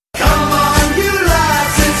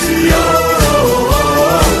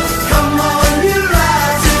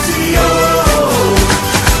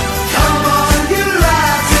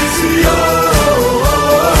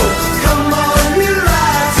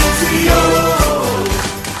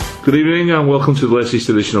Good evening and welcome to the latest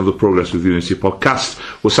edition of the Progress with Unity podcast.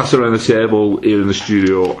 We're sat around the table here in the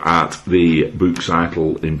studio at the Books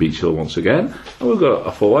Idle in Beach Hill once again. And we've got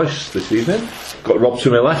a full house this evening. Got Rob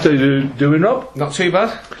to my left. How are you doing, Rob? Not too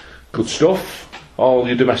bad. Good stuff. All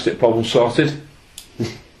your domestic problems sorted?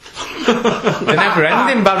 They're never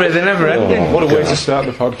ending, Barry, they're never ending. What a way to start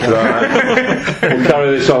the podcast. Right. We'll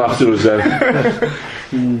carry this on afterwards then.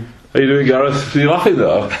 How are you doing, Gareth? Are you laughing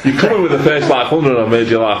though? You're coming with a face like 100 and I made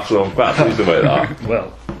you laugh, so I'm quite pleased about that.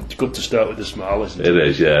 Well, it's good to start with a smile, isn't it? It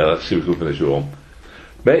is, yeah. Let's see if we can finish with one.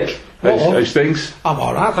 Mick, how's things? I'm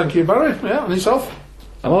alright, thank you, Barry. Yeah, and yourself?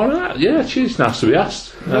 I'm alright, yeah, cheers. Nice to be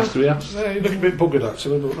asked. Nice to be asked. Yeah, you're looking a bit buggered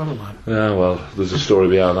actually, but never mind. Yeah, well, there's a story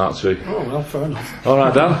behind that too. Oh, well, fair enough.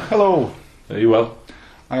 Alright, Dan? Hello. Are you well?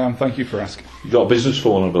 I am, thank you for asking. You got a business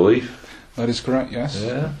phone, I believe. That is correct, yes.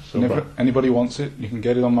 Yeah. And if anybody wants it, you can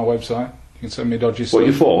get it on my website. You can send me dodgy stuff. What,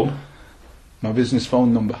 your phone? My business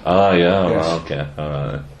phone number. Ah, yeah, Yes. right, okay.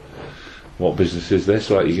 Alright. What business is this?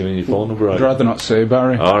 Right, you're giving your phone number out? I'd rather not say,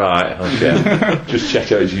 Barry. Alright, okay. Just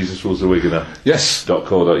check out Jesus Was the Wiganer. Yes.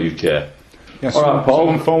 .co.uk. Yes. All right, Paul.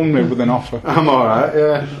 Someone phoned me with an offer. I'm alright,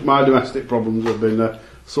 yeah. My domestic problems have been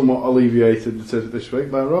somewhat alleviated this week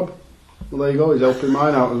by Rob. Well, there you go, he's helping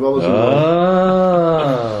mine out as well as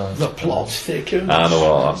Ah. The plot's thicker. I know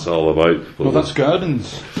what that's all about. Well, that's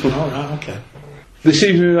gardens. Alright, okay. This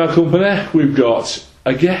evening in our company, we've got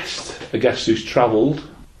a guest who's travelled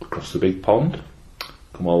across the big pond,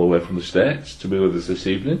 come all the way from the States to be with us this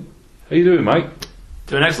evening. How you doing, Mike?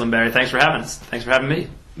 Doing excellent, Barry. Thanks for having us. Thanks for having me.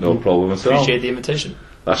 No problem at all. Appreciate the invitation.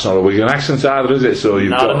 That's not a Wigan accent either, is it? So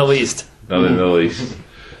you've Not got in the least. Not in the least.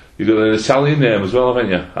 You've got an Italian name as well,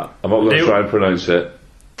 haven't you? I'm not going to try and pronounce it.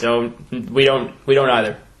 We don't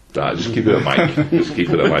either. Right, just keep it at Mike. Just keep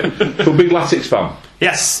it at Mike. So, big Latics fan.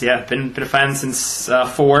 Yes, yeah, been a fan since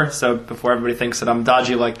 4. So before everybody thinks that I'm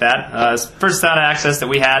dodgy like that, it's the first out of access that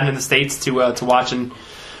we had in the States to watching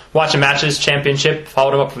matches, championship.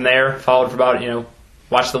 Followed them up from there. Followed for about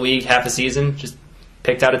watched the league half a season. Just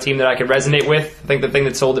picked out a team that I could resonate with. I think the thing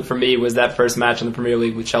that sold it for me was that first match in the Premier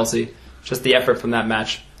League with Chelsea. Just the effort from that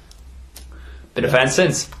match. Been a fan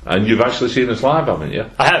since. And you've actually seen us live, haven't you?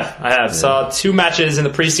 I have. Yeah. Saw 2 matches in the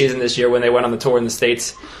preseason this year when they went on the tour in the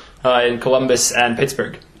States, in Columbus and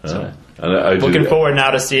Pittsburgh. So looking forward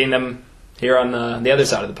now to seeing them here on the other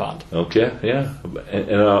side of the pond. Okay, yeah,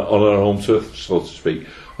 on our home turf, so to speak.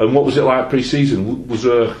 And what was it like pre-season? Was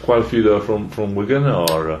there quite a few there from Wigan,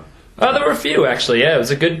 or? There were a few actually. Yeah, it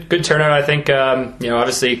was a good turnout. I think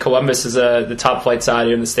obviously Columbus is the top flight side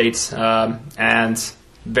here in the States, and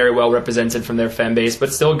very well represented from their fan base,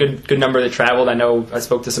 but still a good number that traveled. I know I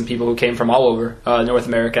spoke to some people who came from all over North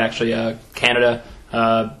America, actually, Canada,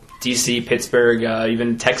 DC, Pittsburgh,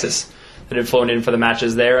 even Texas, that had flown in for the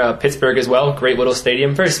matches there. Pittsburgh as well, great little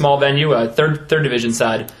stadium, very small venue, third division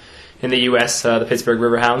side in the U.S., the Pittsburgh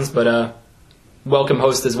Riverhounds, but welcome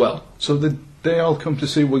host as well. So did they all come to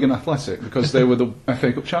see Wigan Athletic because they were the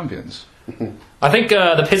FA Cup champions? I think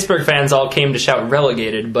the Pittsburgh fans all came to shout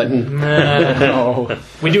relegated, but No.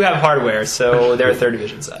 we do have hardware, so they're a third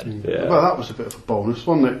division side. Yeah. Well, that was a bit of a bonus,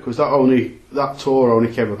 wasn't it? Because that tour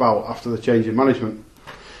only came about after the change in management.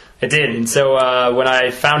 It did, and so when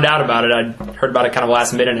I found out about it, I heard about it kind of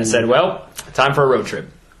last minute, and I said, well, time for a road trip.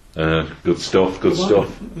 Good stuff.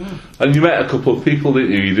 Yeah. And you met a couple of people,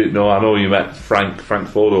 didn't you? You didn't know. I know you met Frank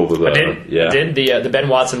Ford over there. I did. The Ben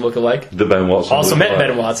Watson lookalike. The Ben Watson. Also met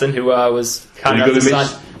Ben Watson, who was kind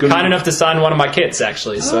enough to sign one of my kits,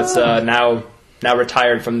 actually. So it's now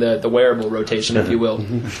retired from the wearable rotation, if you will.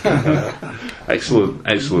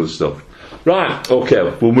 Excellent stuff. Right,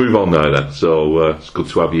 okay, we'll move on now then. So it's good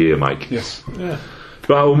to have you here, Mike. Yes. Yeah.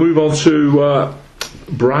 Right, we'll move on to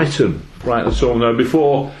Brighton. So now,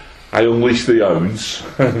 before I unleash the hounds,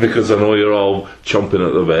 because I know you're all chomping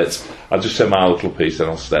at the bit, I'll just say my little piece and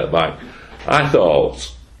I'll step back. I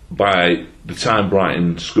thought by the time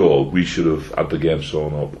Brighton scored, we should have had the game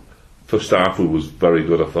sewn up. First half was very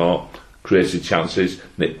good, I thought. Created chances.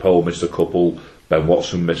 Nick Pohl missed a couple. Ben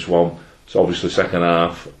Watson missed one. So obviously second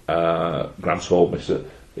half, Grant Hall missed it.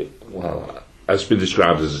 It's been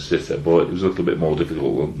described as a sitter, but it was a little bit more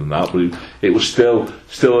difficult than that. But it was still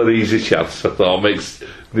an easy chance. I thought makes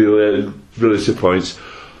really points.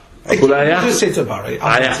 But I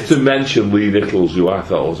have to mention Lee Nichols, who I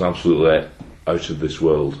thought was absolutely out of this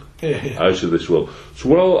world. Out of this world. So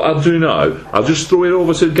what I'll do now, I'll just throw it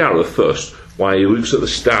over to Gareth first, while he looks at the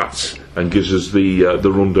stats and gives us the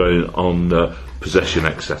rundown on possession,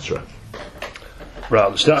 etc. Right,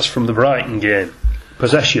 the stats from the Brighton game.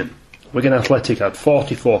 Possession. Wigan Athletic had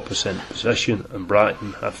 44% possession and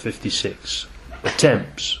Brighton had 56.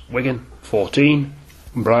 Attempts. Wigan 14,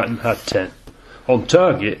 and Brighton had 10. On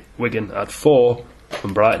target, Wigan had 4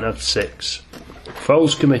 and Brighton had 6.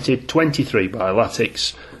 Fouls committed 23 by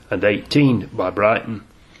Latics and 18 by Brighton.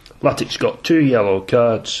 Latics got 2 yellow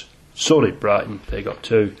cards, so did Brighton, they got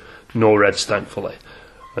 2, no reds thankfully.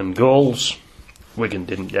 And goals, Wigan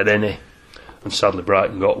didn't get any, and sadly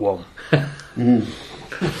Brighton got 1.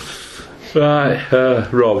 Right,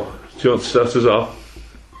 Rob, do you want to start us off?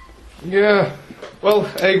 Yeah, well,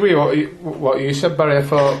 I agree with what you said, Barry. I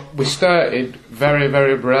thought we started very,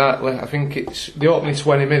 very brightly. I think it's the opening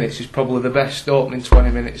 20 minutes is probably the best opening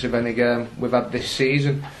 20 minutes of any game we've had this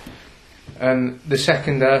season. And the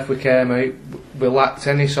second half we came out, we lacked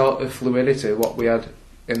any sort of fluidity what we had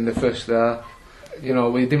in the first half. You know,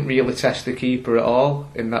 we didn't really test the keeper at all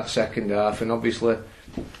in that second half, and obviously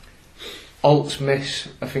Alt's miss,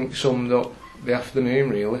 I think, summed up the afternoon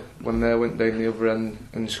really, when they went down the other end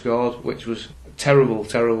and scored, which was terrible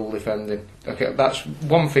defending. Okay, that's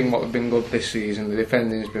one thing what have been good this season, the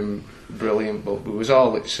defending's been brilliant, but we was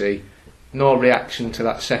all at sea. No reaction to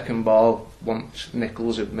that second ball once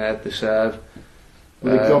Nichols had made the serve.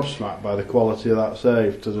 Were they gobsmacked by the quality of that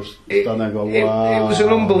save to just stand there and go, wow? It was an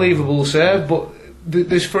unbelievable save, but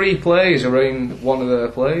there's 3 players around one of their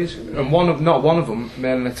players, and not one of them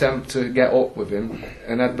made an attempt to get up with him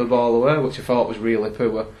and head the ball away, which I thought was really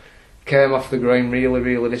poor. Came off the ground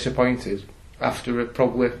really disappointed after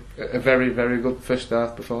probably a very, very good first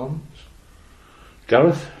half performance.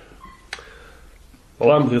 Gareth?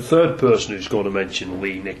 Well, I'm the third person who's going to mention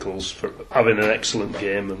Lee Nichols for having an excellent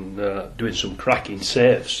game and doing some cracking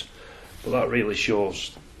saves. But that really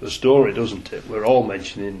shows the story, doesn't it? We're all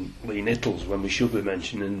mentioning Lee Nichols when we should be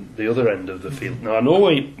mentioning the other end of the field. Now, I know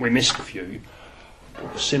we missed a few, but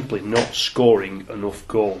we're simply not scoring enough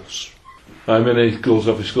goals. How many goals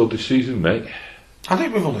have we scored this season, mate? I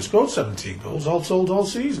think we've only scored 17 goals all told all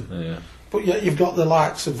season. Yeah. But yet you've got the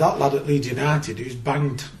likes of that lad at Leeds United who's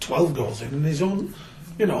banged 12 goals in his own,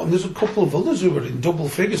 you know, and there's a couple of others who are in double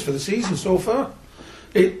figures for the season so far.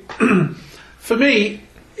 For me,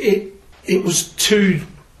 it was too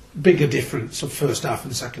big a difference of first half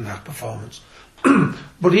and second half performance.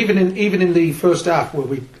 But even in the first half, where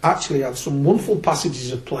we actually had some wonderful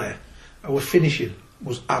passages of play, our finishing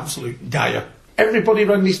was absolute dire. Everybody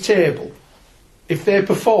around this table, if they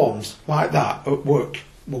performed like that at work,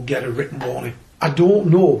 will get a written warning. I don't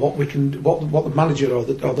know what the manager or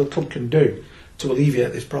the club can do to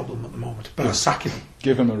alleviate this problem at the moment. But sacking him.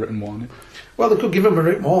 Give him a written warning. Well, they could give him a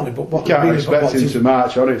written warning, but what You can't expect him to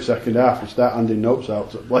march on it second half and start handing notes out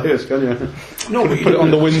to players, can you? No, but Put it on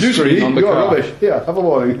the windscreen on the You're car. rubbish. Yeah, have a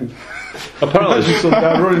warning. Apparently, There's some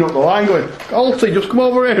guy running up the line going, Alty, just come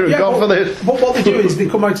over here and go for this. But what they do is they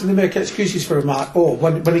come out and they make excuses for a mark. Oh,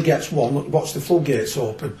 when he gets one, watch the floodgates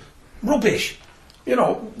open. Rubbish. You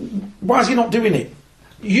know, why is he not doing it?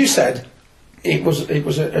 You said it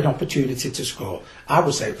was an opportunity to score. I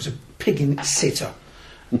would say it was a pigging sitter.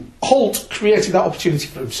 Holt created that opportunity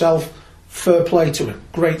for himself. Fair play to him.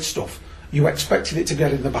 Great stuff. You expected it to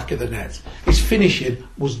get in the back of the net. His finishing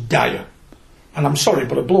was dire. And I'm sorry,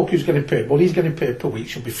 but a bloke who's getting paid, what he's getting paid per week,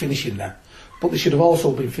 should be finishing there. But they should have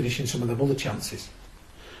also been finishing some of them other chances.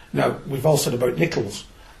 Now, we've all said about Nichols.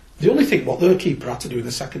 The only thing what their keeper had to do in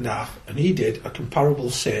the second half, and he did a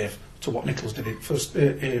comparable save to what Nichols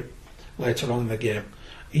did later on in the game.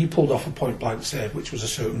 He pulled off a point-blank save, which was a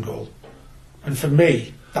certain goal. And for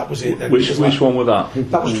me, that was it. Then. which one was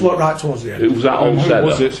that? That was right towards the end. It was that on set.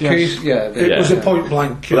 Was it? Yes. It was a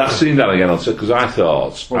point-blank. But I've seen that again on set because that's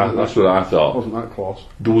what I thought. Wasn't that close?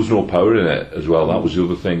 There was no power in it as well. That was the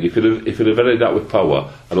other thing. If it had varied that with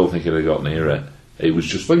power, I don't think he'd have got near it. It was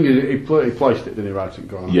just. When he placed it, didn't he? Right in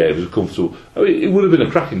corner. Yeah, it was comfortable. I mean, it would have been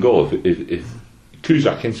a cracking goal if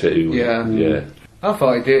Cusack into it. Yeah. I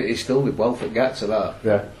thought he still did well to get to that.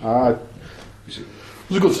 Yeah.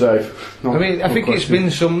 It was a good save. I mean, I think it's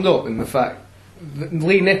been summed up in the fact that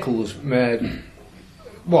Lee Nichols made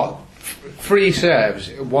 3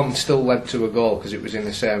 saves, one still led to a goal because it was in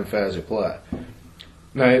the same phase of play.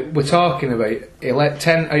 Now we're talking about he let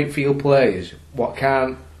 10 outfield players what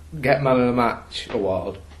can't get man of the match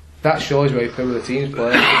award. That shows how poor the team's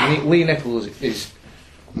playing. Lee Nichols is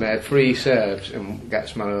made 3 saves and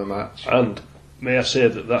gets man of the match. And may I say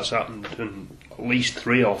that that's happened on at least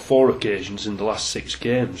 3 or 4 occasions in the last 6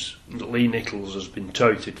 games that Lee Nichols has been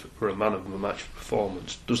touted for a man of the match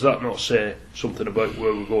performance. Does that not say something about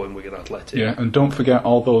where we're going with Athletic? Yeah, and don't forget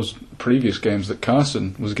all those previous games that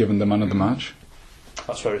Carson was given the man of the match.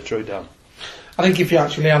 That's very true, Dan. I think if you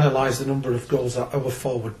actually analyse the number of goals that our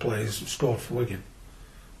forward players have scored for Wigan,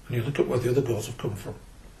 and you look at where the other goals have come from,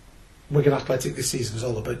 Wigan Athletic this season is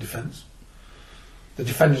all about defence. the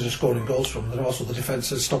defenders are scoring goals from, they're also the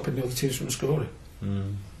defenders stopping the other teams from scoring.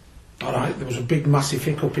 All right, there was a big, massive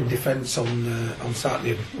hiccup in defence on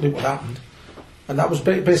Saturday, and look what happened. And that was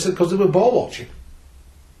basically because they were ball watching.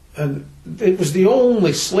 And it was the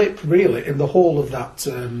only slip, really, in the whole of that.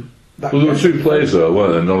 Well, there were two players though,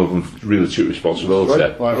 weren't there? None of them really took responsibility.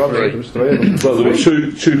 Right, like Rob, there was 3 of them. Well, there were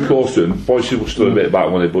two close to him. Boyce was stood a bit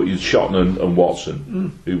back when but you'd Shotton and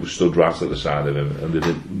Watson, who was stood right at the side of him, and they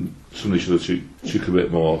didn't. Somebody should have took a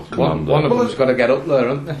bit more command. One of them's got to get up there,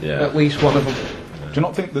 haven't they? Yeah. At least one of them. Do you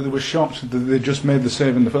not think that they were shocked that they just made the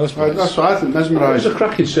save in the first place? That's what I think. It was Mesmerised. a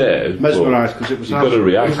cracking save. Mesmerised because it was. You've got to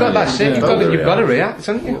react. You've got that save, you've got to react,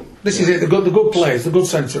 haven't you? This is it, the good players, the good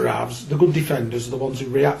centre halves, the good defenders are the ones who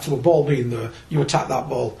react to a ball being there. You attack that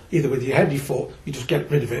ball either with your head, your foot, you just get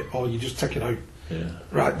rid of it, or you just take it out. Yeah.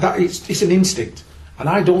 Right, it's an instinct. And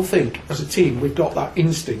I don't think, as a team, we've got that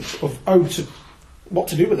instinct of what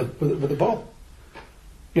to do with the ball.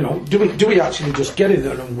 You know, do we actually just get in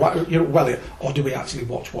there and well it, or do we actually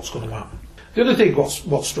watch what's going to happen? The other thing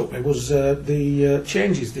what struck me was the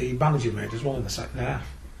changes the manager made as well in the second half.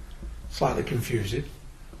 Slightly confusing,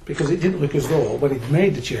 because it didn't look as though when he'd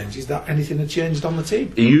made the changes that anything had changed on the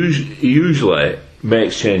team. He usually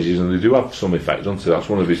makes changes and they do have some effect, don't they? That's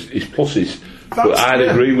one of his pluses. But I'd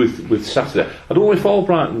agree with Saturday. I don't know if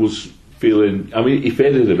Albright was feeling. I mean, he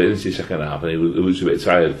faded a bit into the second half and he was a bit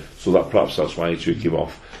tired, so perhaps that's why he took him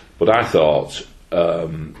off. But I thought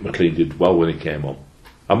McLean did well when he came on.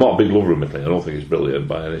 I'm not a big lover of McLean. I don't think he's brilliant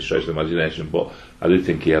by any stretch of the imagination, but I did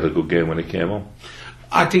think he had a good game when he came on.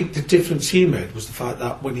 I think the difference he made was the fact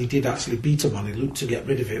that when he did actually beat a man, he looked to get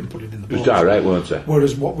rid of it and put it in the box. It was direct, weren't it?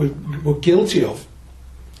 Whereas what we were guilty of,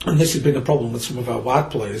 and this has been a problem with some of our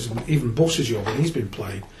wide players, and even Bussage when he's been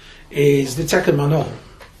playing, is they take a man on,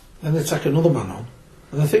 then they take another man on,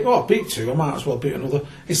 and they think, I beat 2, I might as well beat another,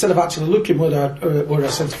 instead of actually looking where our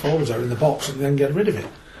centre forwards are in the box and then get rid of it.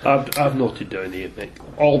 I've noted down here, Mick,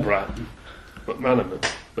 Albright, McManaman,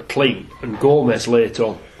 McLean and Gomez later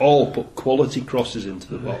on all put quality crosses into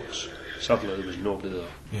the box. Sadly there was nobody there.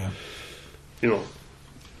 Yeah. You know,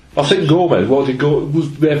 I think Gomez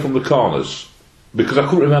was there from the corners, because I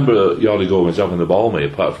couldn't remember Jordi Gomez having the ball me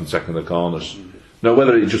apart from taking the corners. Now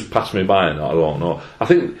whether it just passed me by or not, I don't know. I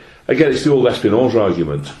think again it's the old Espinosa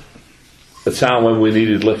argument. A time when we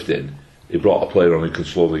needed lifting, he brought a player on who can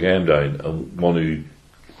slow the game down, and one who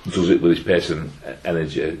does it with his pace and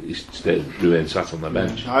energy. He remains sat on the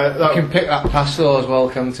bench. You can pick that pass though as well,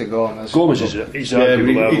 can't he, Gomez? Gomez is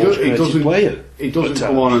arguably our most creative player. He doesn't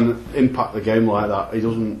come on and impact the game like that. He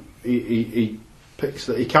doesn't. He picks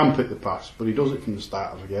that. He can pick the pass, but he does it from the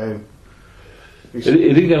start of the game. He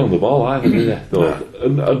didn't get on the ball either, did he?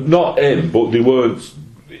 No. Not him, but they weren't.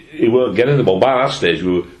 He weren't getting the ball. By that stage,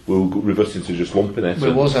 we were reverting to just lumping it.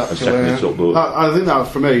 We was actually. And setting it up. I think that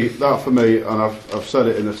for me, and I've said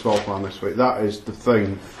it in the 12th man this week. That is the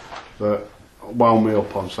thing that wound me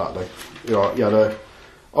up on Saturday. You know, you had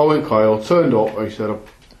Owen Coyle turned up and he said,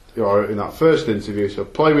 you know, in that first interview, he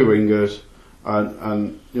said, play with wingers,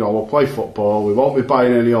 and you know, we'll play football. We won't be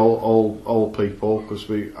buying any old people because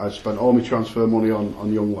I spent all my transfer money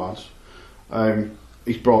on young lads.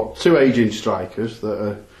 He's brought 2 aging strikers that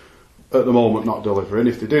are at the moment not delivering.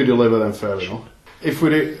 If they do deliver, then fair enough. If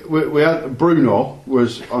we had Bruno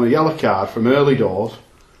was on a yellow card from early doors,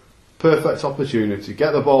 perfect opportunity,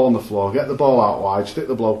 get the ball on the floor, get the ball out wide, stick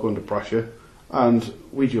the bloke under pressure, and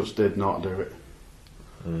we just did not do it.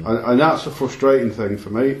 And that's a frustrating thing for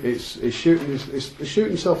me. It's shooting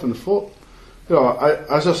himself in the foot. You know,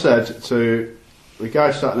 as I said to the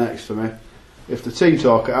guy sat next to me, if the team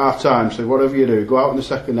talk at half time say whatever you do, go out in the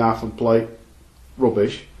second half and play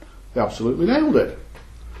rubbish, they absolutely nailed it.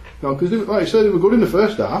 You know, because like I said, they were good in the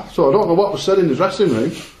first half, so I don't know what was said in the dressing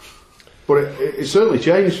room, but it certainly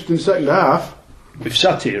changed in the second half. We've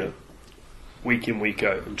sat here week in, week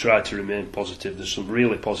out and tried to remain positive. There's some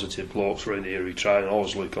really positive blokes around here who try and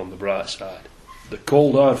always look on the bright side. The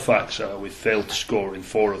cold hard facts are we've failed to score in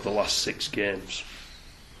 4 of the last 6 games.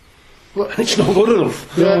 Look, It's not good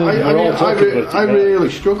enough. yeah, I really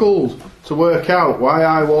struggled to work out why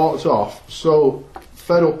I walked off so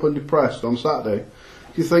fed up and depressed on Saturday.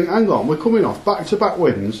 You think, hang on, we're coming off back-to-back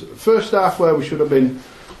wins. First half where we should have been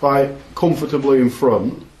like comfortably in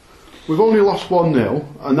front. We've only lost 1-0,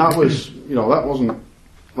 and that was, you know, that wasn't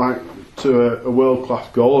like to a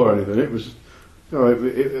world-class goal or anything. It was, you know,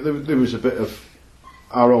 there was a bit of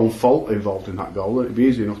our own fault involved in that goal. It'd be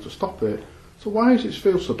easy enough to stop it. So why does it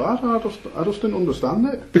feel so bad? I just didn't understand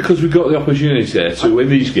it. Because we've got the opportunity to win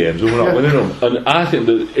these games and we're not winning them. And I think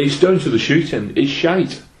that it's down to the shooting. It's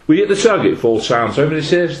shite. We hit the target 4 times. How many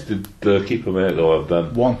saves did the keeper make though of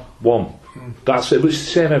them? 1. That's it. But it's the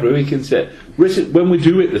same every week, isn't it? When we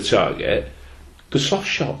do hit the target, the soft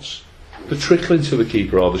shots, the trickling to the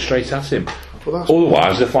keeper or the straight at him.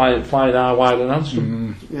 Otherwise, they're flying high, wide, and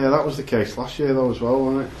handsome. Yeah, that was the case last year though as well,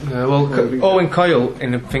 wasn't it? Yeah, well, Owen Coyle,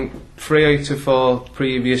 in I think 3 out of 4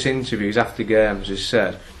 previous interviews after games, has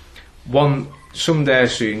said, someday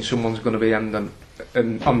soon someone's going to be on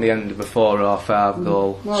the end of a 4 or 5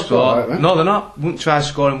 goal Well, score. all right, then. No, they're not. Wouldn't try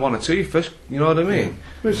scoring 1 or 2 first. You know what I mean?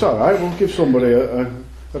 It's alright, we'll give somebody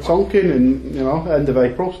a tonkin in, end of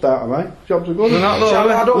April, start of May. Jobs are good. They're not, though, So are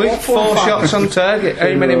I they? don't At want least 4 shots on target.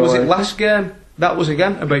 How many was it Right. last game? That was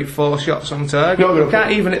again about 4 shots on target. No, no, You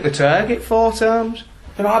can't even hit the target 4 times.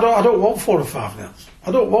 And I don't want 4 or 5 nils.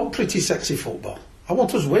 I don't want pretty sexy football. I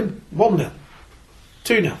want us win 1-0,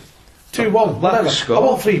 2-0, 2-1, whatever. score. I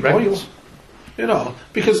want 3 Regular. points.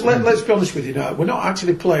 Because let's be honest with you now, we're not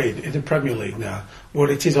actually playing in the Premier League now where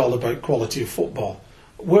it is all about quality of football.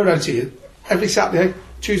 We're out here every Saturday,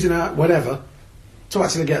 Tuesday night, whatever, to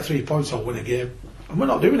actually get 3 points or win a game. And we're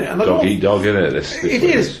not doing it. And I Dog don't- eat dog, innit? This It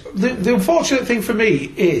is. The unfortunate thing for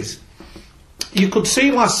me is you could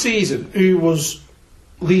see last season who was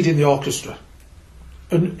leading the orchestra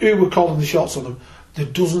and who were calling the shots on them. There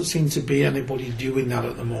doesn't seem to be anybody doing that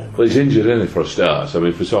at the moment. Well, he's injured, isn't he, for a start? I mean,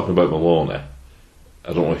 if we're talking about Maloney,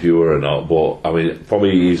 I don't know if you were or not, but I mean, for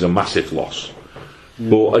me, he's a massive loss.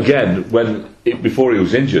 But again, before he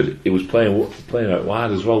was injured, he was playing out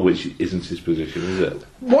wide as well, which isn't his position, is it?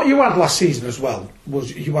 What you had last season as well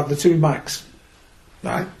was you had the 2 Macs,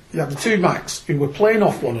 right? You had the 2 Macs who were playing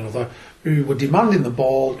off one another, who were demanding the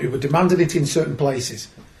ball, who were demanding it in certain places,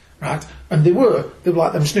 right? And they were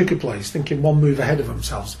like them snooker players, thinking one move ahead of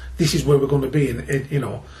themselves. This is where we're going to be,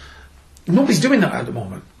 Nobody's doing that at the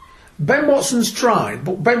moment. Ben Watson's tried,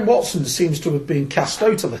 but Ben Watson seems to have been cast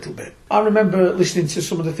out a little bit. I remember listening to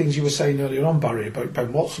some of the things you were saying earlier on, Barry, about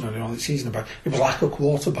Ben Watson earlier on this season, about it was like a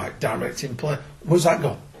quarterback directing play. Where's that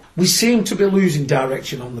gone? We seem to be losing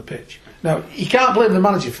direction on the pitch. Now, you can't blame the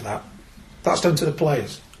manager for that. That's down to the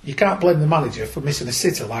players. You can't blame the manager for missing a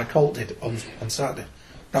sitter like Holt did on Saturday.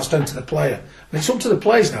 That's down to the player. And it's up to the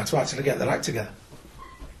players now to actually get their act together.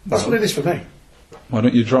 That's what it is for me. Why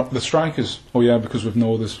don't you drop the strikers? Oh yeah, because we've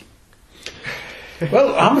no others.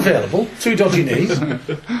 Well, I'm available. 2 dodgy knees.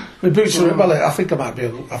 My boots are... Well, I think I might be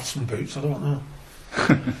able to have some boots. I don't know.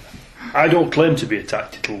 I don't claim to be a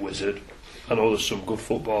tactical wizard. I know there's some good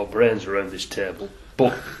football brains around this table.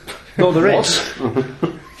 But, no, there is.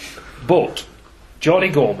 But, Johnny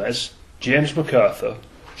Gomez, James MacArthur,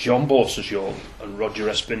 Jean Bossajot and Roger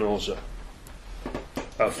Espinoza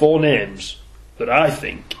are 4 names that I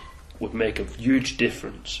think would make a huge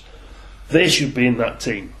difference. They should be in that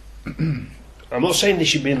team. I'm not saying they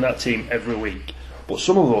should be in that team every week, but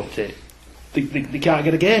some of those they can't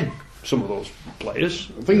get a game. Some of those players.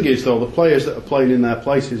 The thing is, though, the players that are playing in their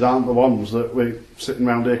places aren't the ones that we're sitting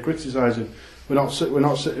around here criticising. We're not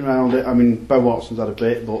sitting around here. I mean, Ben Watson's had a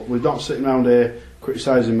bit, but we're not sitting around here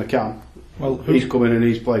criticising McCann. Well, He's come in and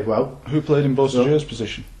he's played well. who played in Bossajot's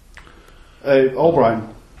position? Albright.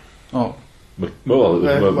 Oh, Well,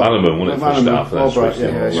 it was McManaman, wasn't it, for a start? Albright, Switched yeah.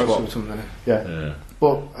 him Yeah, over. it's Well, something, innit? Yeah.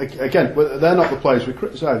 But again, they're not the players we're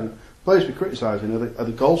criticising. The players we're criticising are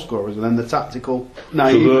the goal scorers and then the tactical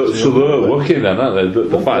naivety. So they're working then, aren't they?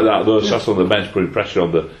 The fact that they're sat on the bench putting pressure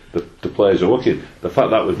on the players are working. The fact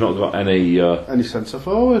that we've not got any centre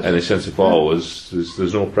forward. sense of forwards,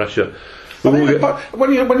 there's no pressure. I We'll think, get- but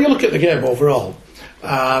when you look at the game overall,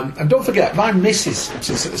 and don't forget, my missus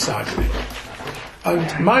sits at the side of me.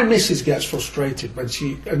 And my missus gets frustrated when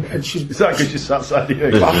she... And she's... Is that because you sat side of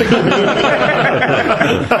you? I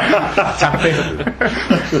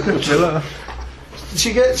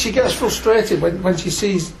think she gets frustrated when she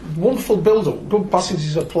sees wonderful build-up, good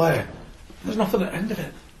passages of play. There's nothing at the end of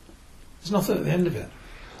it. There's nothing at the end of it.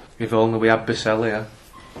 If only we had Bissell here.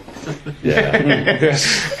 Yeah.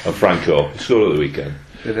 And Franco, he scored at the weekend.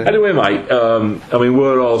 Did he? Anyway, mate, I mean,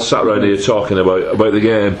 we're all sat around here talking about the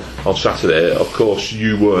game on Saturday. Of course,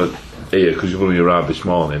 you weren't here because you've only arrived this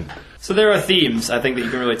morning. So there are themes I think that you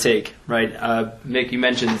can really take, right? Mick, you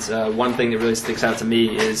mentioned one thing that really sticks out to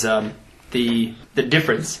me is the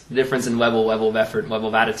difference in level of effort, level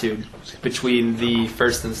of attitude between the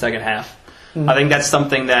first and the second half. I think that's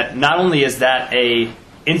something that not only is that a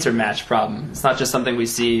intermatch problem, it's not just something we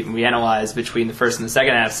see and we analyze between the first and the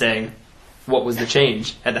second half saying, what was the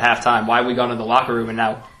change at the halftime? Why have we gone to the locker room and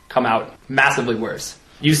now come out massively worse?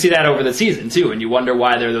 You see that over the season too, and you wonder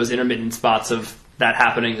why there are those intermittent spots of that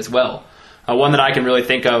happening as well. One that I can really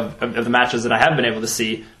think of the matches that I have been able to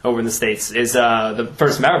see over in the States is the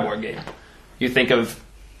first Maribor game. You think of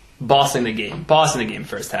bossing the game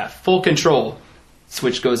first half, full control,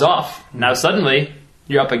 switch goes off. Now suddenly,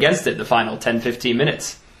 you're up against it the final 10-15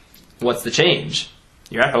 minutes. What's the change?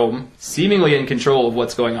 You're at home, seemingly in control of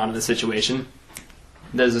what's going on in the situation.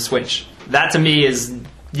 There's a switch. That to me is,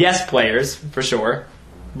 yes, players, for sure,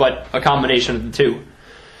 but a combination of the two.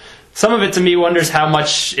 Some of it to me wonders how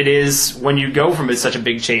much it is when you go from such a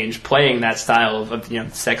big change, playing that style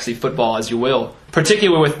of sexy football, as you will,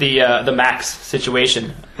 particularly with the max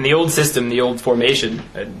situation. In the old system, the old formation,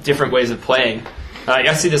 different ways of playing.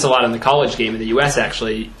 I see this a lot in the college game in the US,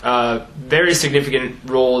 actually. Very significant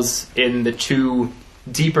roles in the two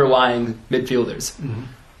deeper lying midfielders.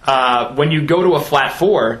 When you go to a flat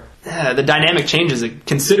four, the dynamic changes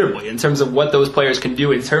considerably in terms of what those players can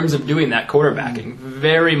do in terms of doing that quarterbacking.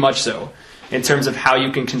 Very much so. In terms of how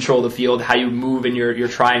you can control the field, how you move in your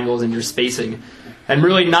triangles and your spacing. And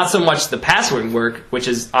really not so much the passing work, which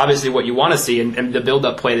is obviously what you want to see, and the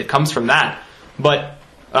build-up play that comes from that. But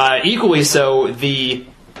equally so, the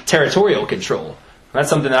territorial control. That's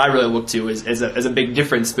something that I really look to as a big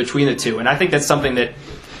difference between the two. And I think that's something that,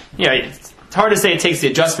 it's hard to say it takes the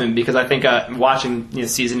adjustment, because I think watching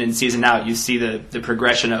season in, season out, you see the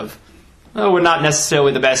progression of, we're not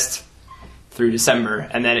necessarily the best through December,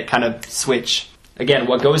 and then it kind of switch. Again,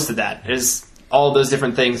 what goes to that is all those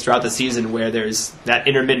different things throughout the season where there's that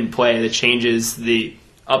intermittent play that changes the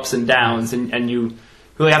ups and downs, and you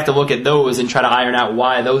really have to look at those and try to iron out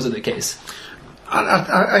why those are the case.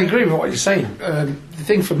 I agree with what you're saying. The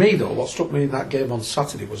thing for me, though, what struck me in that game on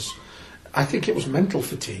Saturday was, I think it was mental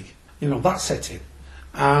fatigue. That setting.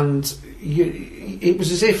 And it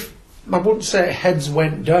was as if, I wouldn't say heads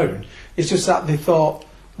went down, it's just that they thought,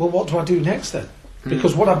 well, what do I do next then?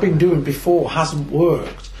 Because what I've been doing before hasn't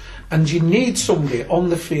worked. And you need somebody on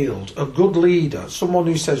the field, a good leader, someone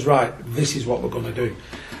who says, right, this is what we're going to do.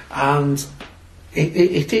 And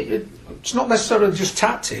it's not necessarily just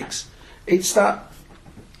tactics, it's that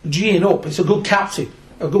G'ing up. It's a good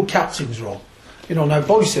captain's role. Now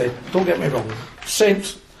Boyce, don't get me wrong,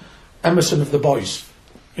 Saint Emerson of the Boys,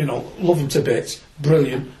 love him to bits,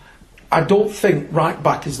 brilliant. I don't think right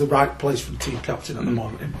back is the right place for the team captain at the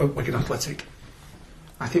moment at Wigan Athletic.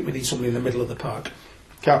 I think we need somebody in the middle of the park.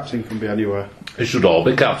 Captain can be anywhere. They should all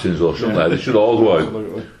be captains, though, shouldn't they? They should all go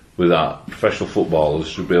out with that. Professional footballers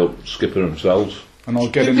should be able to skipper themselves. And I'll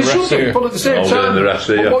get in the rest here. But at the same time,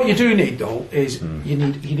 but what you do need, though, is you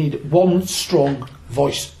need one strong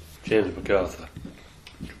voice. James MacArthur.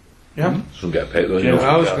 Yeah. Doesn't get picked, though.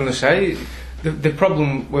 I was going to say, the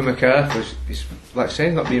problem with MacArthur is, like I say,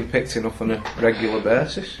 he's not being picked enough on a regular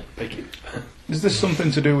basis. Is this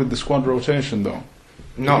something to do with the squad rotation, though?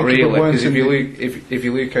 Not really, because if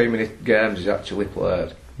you look how many games he's actually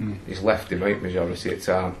played, he's left him out majority of the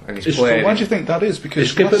time, and he's played. Why do you think that is? Because he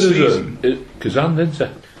skippered Kazan, didn't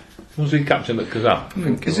he? Was he captain at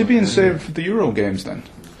Kazan? Is he being saved for the Euro games then?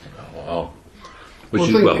 Wow.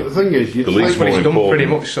 The thing is, the least what he's done important. pretty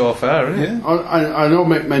much so far, isn't it? Yeah. I know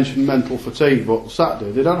Mick mentioned mental fatigue, but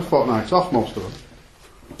Saturday they'd had a fortnight off, most of them.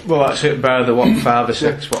 Well, that's it, bar the 5 or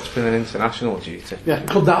 6, what's been an international duty. Yeah.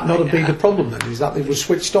 Could that not have been the problem then? Is that they were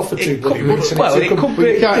switched off for 2 bloody weeks? Well, it could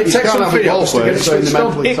be. You can't have a golf player saying they're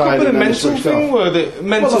mentally It could tired be a and then mental switched thing off. where the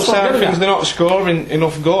mental side of things, they're not scoring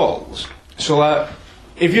enough goals. So, like,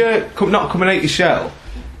 if you're not coming out your shell,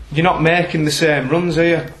 you're not making the same runs, are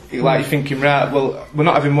you? Like, you're thinking, right, well, we're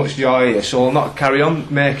not having much joy here, so we'll not carry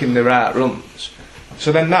on making the right runs.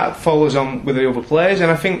 So then that follows on with the other players,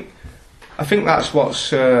 and I think that's what's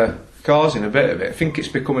causing a bit of it. I think it's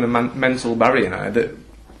becoming a mental barrier now that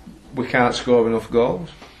we can't score enough goals.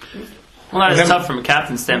 Well, that is tough from a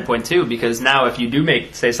captain's standpoint too, because now if you do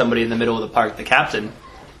make, say, somebody in the middle of the park the captain,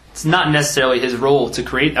 it's not necessarily his role to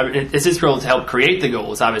create. I mean, it's his role to help create the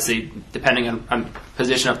goals, obviously, depending on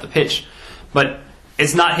position up the pitch. But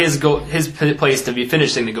it's not his place to be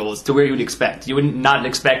finishing the goals to where you would expect. You would not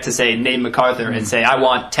expect to say name MacArthur and say I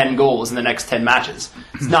want 10 goals in the next 10 matches.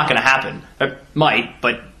 It's not going to happen. It might,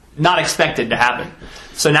 but not expected to happen.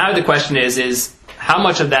 So now the question is how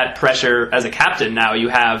much of that pressure as a captain now you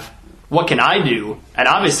have, what can I do? And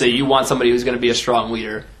obviously you want somebody who's going to be a strong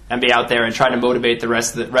leader and be out there and try to motivate the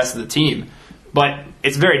rest of the team. But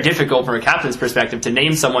it's very difficult from a captain's perspective to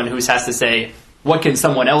name someone who has to say, what can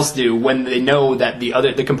someone else do when they know that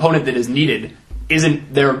the component that is needed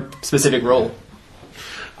isn't their specific role?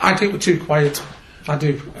 I think we're too quiet. I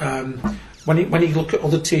do. When you look at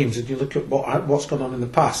other teams and you look at what's gone on in the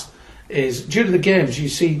past, is during the games you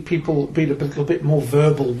see people being a little bit more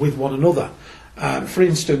verbal with one another. For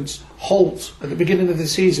instance, Holt at the beginning of the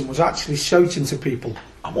season was actually shouting to people,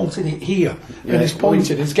 "I wanted it here," and he's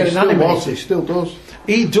pointed. He's getting animated. He still does.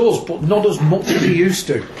 He does, but not as much as he used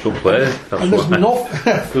to. Good player. That's And there's why.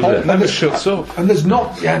 not. Never shuts up. And there's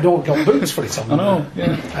not. Yeah, I don't got boots for it. On I know,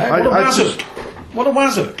 yeah. What a I wazzock! What a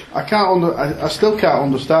wazzock! I still can't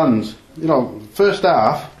understand. You know, first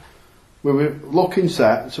half we were looking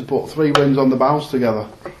set to put 3 wins on the bounce together,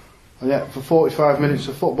 and yet for 45 minutes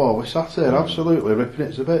of football we sat here absolutely ripping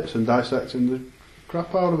it to bits and dissecting the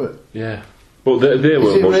crap out of it. Yeah. But they Is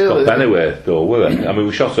weren't it much really top that- anyway, though, were they? I mean,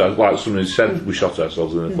 we shot ourselves, like somebody said, we shot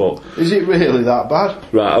ourselves in the foot. Is it really that bad?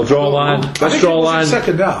 Right, I'll draw a line. I Let's think draw it a was line. in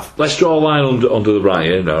second half. Let's draw a line under the right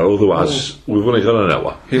here now, otherwise we've only got an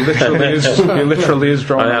hour. He literally is. He literally is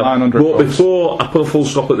drawing I a line am. under. But it. before I put a full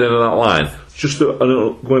stop at the end of that line,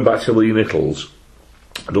 going back to Lee Nichols,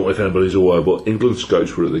 I don't know if anybody's aware, but England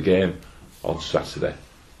scouts were at the game on Saturday,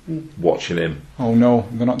 watching him. Oh no,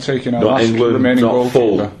 they're not taking our Not last England, remaining not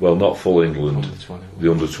full. goalkeeper. Well, not full England.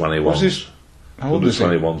 The under 21s. What's his? How old Under is he?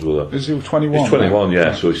 21s were there. Is he 21? He's 21,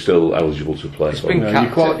 yeah, so he's still eligible to play. He's been Yeah, you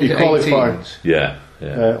capped you at qualify. 18s. Yeah.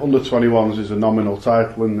 Under 21s is a nominal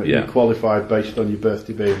title, and Yeah. you qualified based on your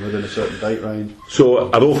birthday being within a certain date range. So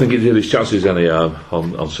I don't think it did his chances any harm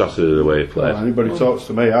on Saturday the way he played. Well, anybody talks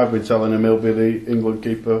to me, I've been telling him he'll be the England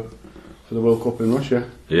keeper for the World Cup in Russia.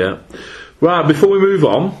 Yeah. Right, before we move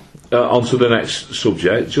on to the next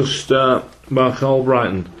subject, just Mark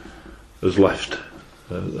Albrighton has left.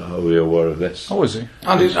 Are we aware of this? Oh, is he?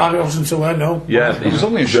 I wasn't aware, no. Yeah, It was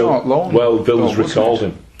only a short loan. Well, Ville's wasn't recalled it?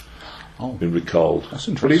 him. Oh. Been recalled. That's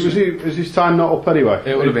But he interesting. is his time not up anyway?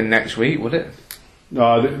 It would have been next week, would it?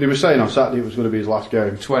 No, they were saying on Saturday it was going to be his last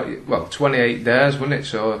game. 28 days, wouldn't it?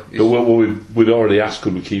 So So we'd already asked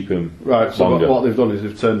could we keep him Right, so longer. what they've done is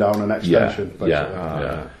they've turned down an Yeah, extension. yeah, basically.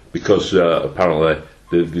 yeah. Because apparently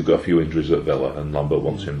they've got a few injuries at Villa and Lambert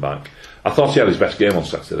wants him back. I thought he had his best game on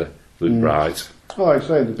Saturday. Looked bright. Oh, like I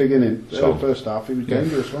say, the beginning, So- the first half, he was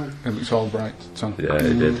dangerous, wasn't It looks all bright. So. Yeah,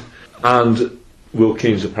 he did. And Will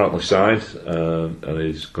Keane's apparently signed, and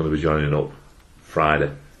he's going to be joining up Friday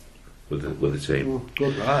with the team. he?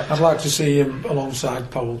 Good. I'd like to see him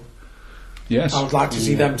alongside Powell. Yes. I would like to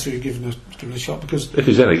see them two giving a shot because If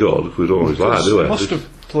he's any good, we don't always like, do we? Must have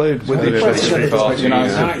played with Maybe each a other bit at different.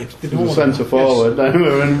 United. United. They He's know a what- centre forward,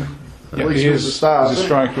 and at least He he was is. the start. He's a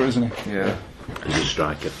striker, isn't he? yeah. He's a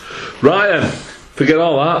striker. Right then, forget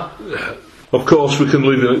all that. Of course, we can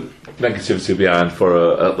leave the negativity behind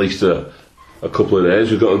for at least a couple of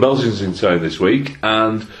days. We've got the Belgians in town this week,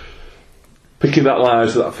 and picking that line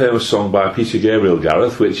to that famous song by Peter Gabriel,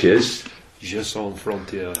 Gareth, which is Je sens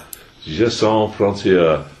frontière. Je sens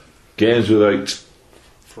frontière. Games without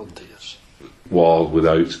Frontiers. wall,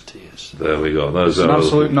 without. Tears. There we go. There's An our-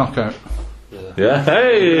 absolute knockout. Yeah,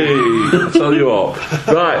 hey! I'll tell you what.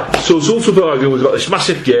 Right, so Zultenbergen, we've got this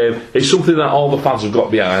massive game. It's something that all the fans have got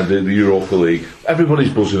behind, the Europa League.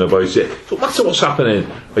 Everybody's buzzing about it. It doesn't matter what's happening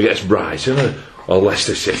against Brighton or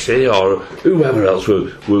Leicester City or whoever else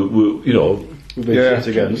we're We've been Yeah. shit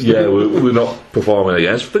against. we're not performing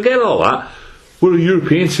against. Forget all that. We're a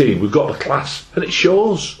European team. We've got the class. And it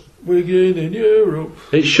shows. We're good in Europe.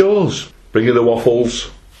 It shows. Bringing the waffles,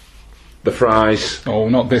 the fries, Oh,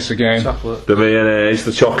 not this again. Chocolate. the mayonnaise,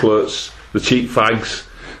 the chocolates, the cheap fags.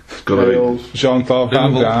 It's gonna Wales, Jean-Claude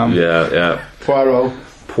Van Damme. be, yeah. Poirot.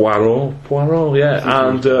 Poirot, yeah,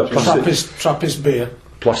 and Trappist beer.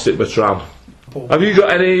 plastic Bertrand. Have you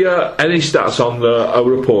got any stats on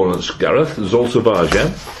our opponents, Gareth? Zulteberg, yeah?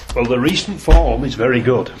 Well, the recent form is very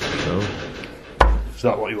good. Is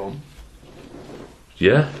that what you want?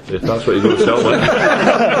 Yeah, if that's what you're going to tell me.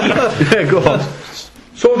 Yeah, go on.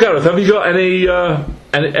 So, Gareth, have you got any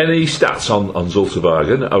stats on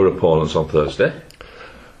Zultebergen, our opponents on Thursday?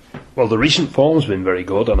 Well, the recent form's been very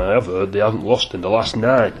good, and I have heard they haven't lost in the last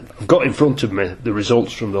 9. I've got in front of me the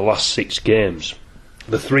results from the last 6 games.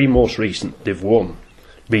 The 3 most recent they've won,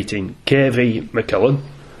 beating KV McKellen,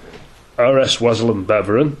 RS Wesleyan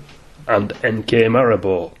Beveren, and NK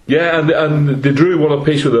Maribor. Yeah, and they drew one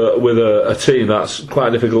apiece with a team that's quite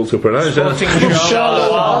difficult to pronounce. isn't it?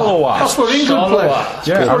 That's where England played. Yeah, That's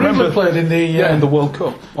I where remember. England played in the Yeah, in the World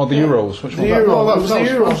Cup or the Euros. Which one? Euro. Oh, that It was was the the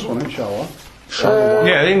Euro. France one, inshallah.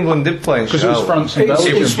 Yeah, England did play in Because it was Charlotte. France and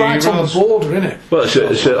It's Belgium. right on the border, isn't it?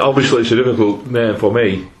 Well, obviously it's a difficult name for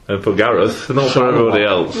me and for Gareth, and not for everybody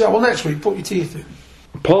else. Yeah, well, next week, put your teeth in.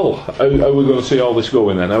 Paul, how are we going to see all this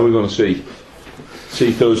going then? How are we going to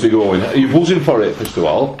see Thursday going? Are you buzzing for it, first of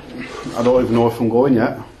all? I don't even know if I'm going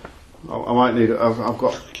yet. I might need. I've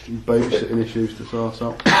got babysitting issues to sort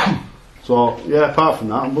out. So yeah, apart from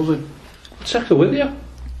that, I'm buzzing. Take her with you.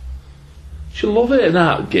 She'll love it in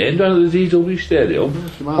that game down at the DW Stadium.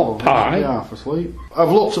 Hot pie. Yeah, for sleep.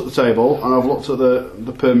 I've looked at the table and I've looked at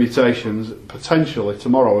the permutations. Potentially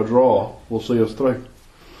tomorrow a draw will see us through.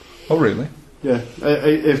 Oh, really? Yeah.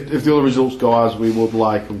 If the other results go as we would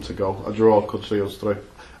like them to go, a draw could see us through,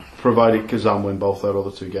 provided Kazan win both their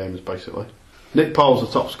other 2 games, basically. Nick Powell's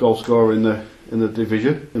the top goal scorer in the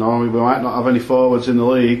division. You know, we might not have any forwards in the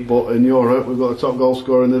league, but in Europe we've got the top goal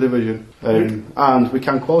scorer in the division, and we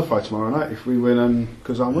can qualify tomorrow night if we win and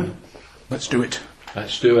Kazan win. Let's do it.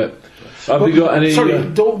 Let's do it. Have we got any? Sorry,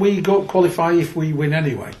 don't we go qualify if we win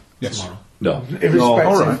anyway? Yes. Tomorrow? No. Irrespective No,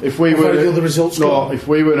 all right. If we of win, how the other results go. if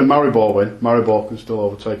we win and Maribor win, Maribor can still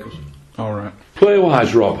overtake us. All right.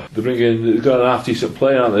 Player-wise, Rob, they've got an half-decent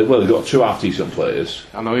player, aren't they? Well, they've got 2 half-decent players.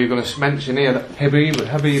 I know you're going to mention here that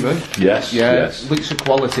Habiba. Yes, Yeah, yes. looks a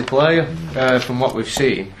quality player from what we've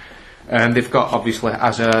seen. And they've got obviously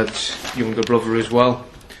Hazard's younger brother as well.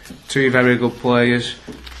 2 very good players.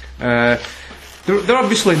 They're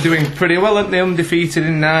obviously doing pretty well, aren't they? Undefeated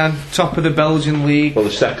in 9, top of the Belgian league. Well,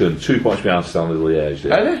 the second, 2 points behind Stanley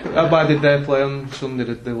Liège. Are they? Why did they play on Sunday?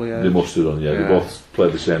 Did they? They must have done, yeah. They both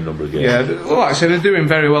played the same number of games. Yeah, well, like I said, they're doing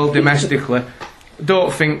very well domestically. I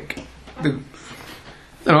don't think.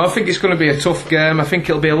 I think it's going to be a tough game. I think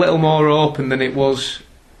it'll be a little more open than it was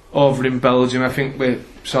over in Belgium. I think we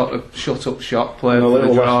sort of shut up shop, played A with a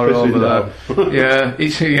little draw less over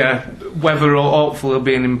busy there. Weather hopefully will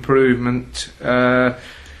be an improvement. I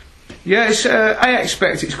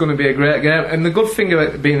expect it's going to be a great game. And the good thing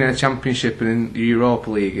about being in a Championship and in the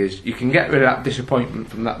Europa League is you can get rid of that disappointment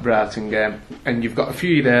from that Brighton game, and you've got a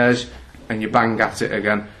few days and you bang at it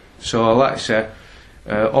again. So, like I say,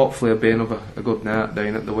 hopefully it'll be a good night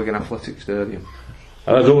down at the Wigan Athletic Stadium.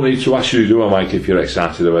 And I don't need to ask you, do I, Mike, if you're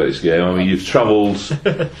excited about this game? I mean, you've travelled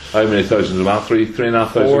how many thousands of miles? 3,500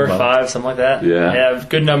 4 or miles? 5, something like that. Yeah.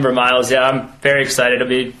 Good number of miles. Yeah, I'm very excited. It'll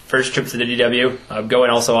be first trip to the DW. I'm going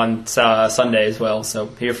also on Sunday as well. So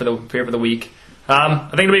here for the week. I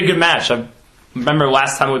think it'll be a good match. I remember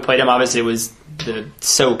last time we played him. Obviously, it was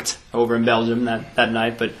soaked over in Belgium that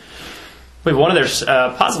night. But one of their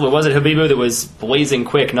possibly was it Habibu that was blazing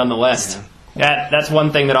quick nonetheless. Yeah, that's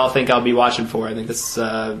one thing that I'll be watching for. I think this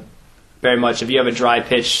very much. If you have a dry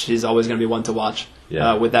pitch, he's always going to be one to watch.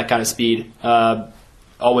 With that kind of speed,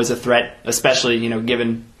 always a threat, especially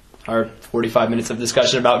given our 45 minutes of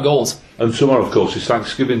discussion about goals. And tomorrow, of course, is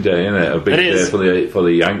Thanksgiving Day, isn't it? A big day for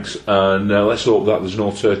the Yanks, and let's hope that there's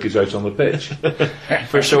no turkeys out on the pitch.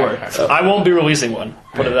 For sure. I won't be releasing one.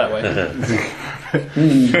 Put it that way.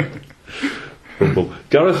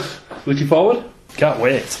 Gareth, looking forward? Can't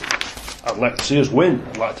wait. I'd like to see us win.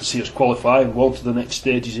 I'd like to see us qualify and go on to the next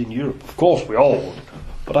stages in Europe. Of course, we all would,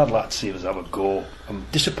 but I'd like to see us have a go. I'm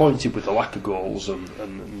disappointed with the lack of goals and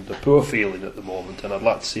the poor feeling at the moment, and I'd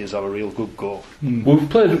like to see us have a real good go. Well,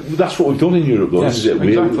 we've played. That's what we've done in Europe, though. Yes, isn't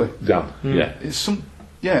it? exactly. Dan,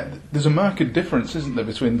 yeah. There's a marked difference, isn't there,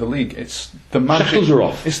 between the league? It's the magic. Shackles are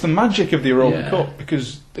off. It's the magic of the Europa Cup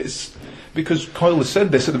because Coyle has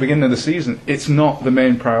said this at the beginning of the season. It's not the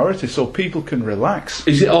main priority, so people can relax.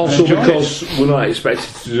 Is it also enjoy because we're not expected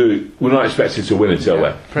to win until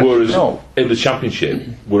then? Whereas in the Championship,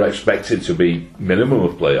 we're expected to be minimum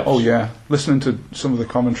of playoffs. Oh yeah, listening to some of the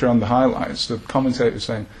commentary on the highlights, the commentators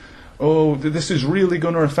saying, "Oh, this is really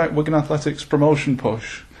going to affect Wigan Athletics' promotion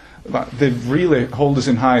push." They really hold us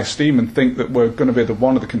in high esteem and think that we're going to be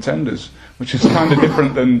one of the contenders, which is kind of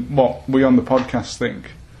different than what we on the podcast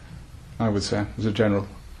think. I would say, as a general.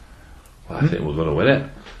 Well, I think we're going to win it.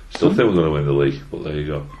 Still think we're going to win the league, but there you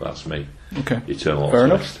go. That's me. Okay. Eternal Fair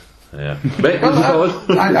optimist. enough. Yeah.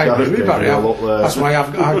 I agree with Barry. That's why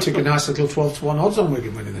I took a nice little 12-1 odds on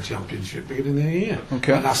Wigan winning the Championship beginning of the year.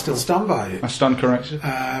 Okay. And I still stand by it. I stand corrected.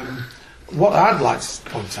 What I'd like to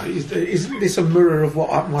point out is, isn't this a mirror of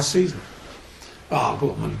what happened last season? Oh,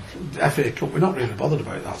 go on, man. FA Cup, we're not really bothered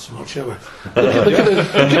about that so much, are we? Look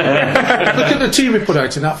at the team we put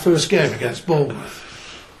out in that first game against Bournemouth,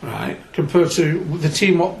 right? Compared to the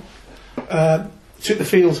team what took the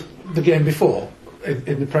field the game before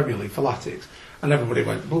in the Premier League for Latics, and everybody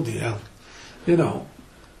went, bloody hell. And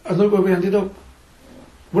look where we ended up.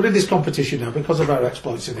 We're in this competition now because of our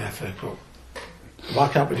exploits in the FA Cup. Why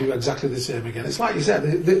can't we do exactly the same again? It's like you said,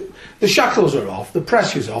 the shackles are off, the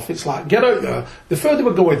pressure's off. It's like, get out there. The further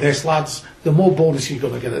we go with this, lads, the more bonus you're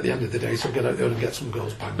going to get at the end of the day. So get out there and get some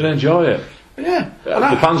goals back. But enjoy it. Yeah.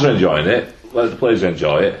 The fans are enjoying it. Let the players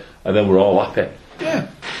enjoy it, and then we're all happy. Yeah.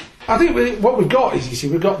 I think what we've got is, you see,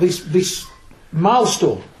 we've got this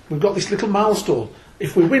milestone. We've got this little milestone.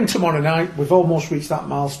 If we win tomorrow night, we've almost reached that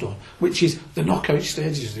milestone, which is the knockout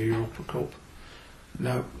stages of the Europa Cup.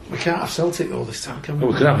 No, we can't have Celtic though this time, can we?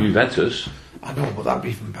 Well, we can have Juventus. I know, but that'd be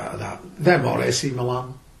even better. Them or AC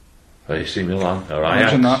Milan. AC Milan, or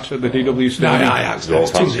Imagine Ajax. that at the DW No, Stadium. Ajax. They're all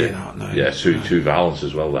It's too fancy. near that now. Yeah, two Valens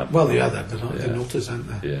as well then. Well, yeah, they're nutters,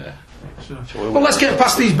 aren't they? Yeah. Well, let's get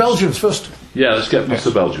past these Belgians first. Yeah, let's get past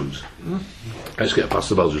the Belgians. Let's get past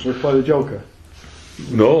the Belgians. We play the Joker.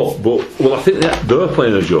 No, but well, I think they're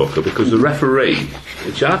playing a joker because the referee,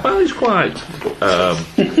 which I find is quite,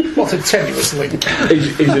 What a tenuous link.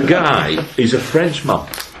 is a guy. He's a Frenchman.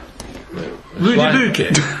 Rudy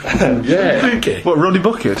Bouquet. Yeah. Bouquet. What, Roddy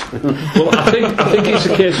Bucket? Well, I think it's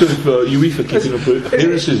a case of UEFA keeping up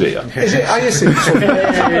appearances here. Is it Hyacinth?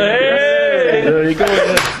 There you go.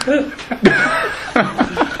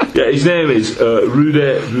 Yeah, his name is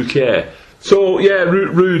Rudy Bouquet. So yeah,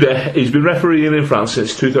 Rudy, he's been refereeing in France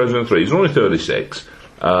since 2003. He's only 36,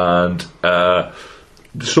 and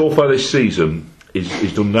so far this season,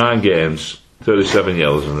 he's done 9 games, 37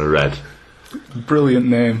 yellows and a red. Brilliant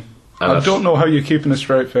name. I don't know how you're keeping a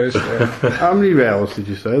straight face there. How many yellows did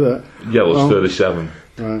you say that? Yellows 37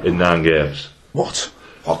 Right. in 9 games. What?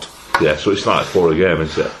 Yeah, so it's like 4 a game,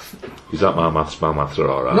 isn't it? Is that my maths? My maths are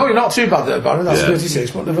alright. No, you're not too bad there, Barry. That's Yeah. 36,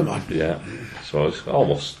 but never mind. Yeah, so it's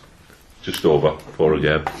almost just over 4 a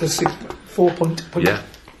game. That's 4 point. Yeah.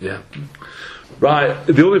 Right,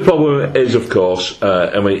 the only problem is, of course,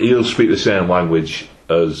 he'll speak the same language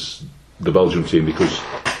as the Belgium team because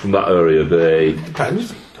from that area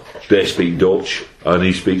Depends. they speak Dutch and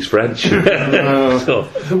he speaks French. So,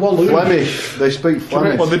 The Walloon. Flemish. They speak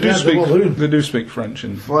Flemish. Well, they do Yeah, speak. Walloon. They do speak French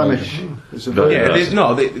in Flemish. It's a No, very,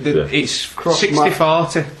 yeah. Yeah. It's Cross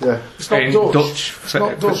 60-40. yeah. It's not in Dutch. Dutch. It's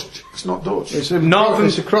not Dutch. It's not Dutch. It's a Northern-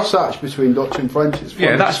 It's a crosshatch between Dutch and French. It's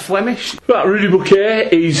Yeah, Flemish. that's Flemish. right, Rudy Bouquet,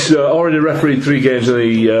 he's already refereed 3 games in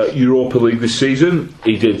the Europa League this season.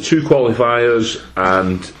 He did 2 qualifiers,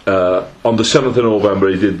 and on the 7th of November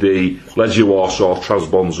he did the Legia Warsaw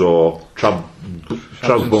Trabzonspor,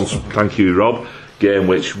 thank you Rob, game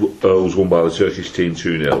which was won by the Turkish team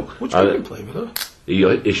 2-0. Which And game you play with her? he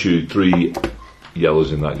issued 3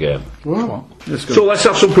 yellows in that game. Wow. Let's go. So let's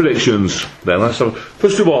have some predictions then.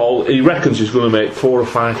 First of all, he reckons he's going to make 4 or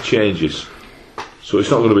 5 changes. So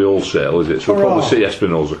it's not going to be wholesale, is it? So we'll probably see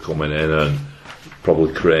Espinosa coming in and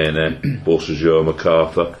probably Crane, Beausejour,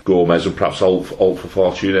 MacArthur, Gomez, and perhaps Alt for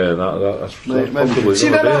Fortuna. And that's Maybe. possibly See,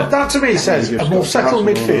 going to be that, it. that to me says Maybe a more it's got settled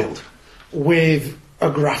Arsenal. midfield with a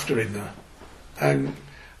grafter in there. And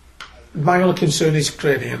my only concern is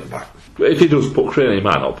Craney at the back. But if he does put Crane, he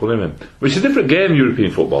might not put him in. But it's a different game,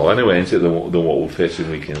 European football, anyway, isn't it, than what we're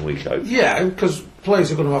facing week in and week out. Yeah, because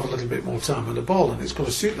players are going to have a little bit more time on the ball, and it's going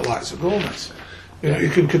to suit the likes of Gomez. You know, you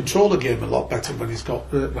can control the game a lot better when he's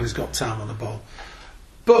got time on the ball.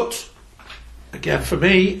 But again, for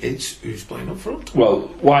me, it's who's playing up front. Well,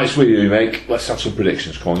 why it's with you, mate? Let's have some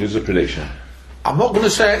predictions. Come on, give us a prediction. I'm not going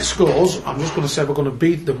to say it scores. I'm just going to say we're going to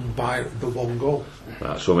beat them by the 1 goal.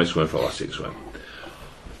 Right, so mate's going for last 6 win.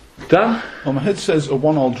 Dan? Well, my head says a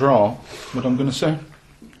 1-1 draw, but I'm going to say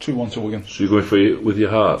 2-1 to Wigan. So you're going for with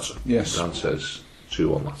your heart? Yes. Dan says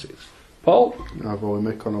 2-1 Latics. Paul? I'll go with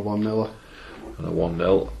Mick on a 1-0. And a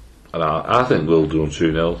 1-0. And I think we'll do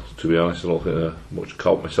 2-0, to be honest. I don't think they're much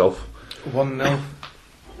caught myself. 1-0.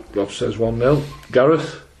 Rob says 1-0.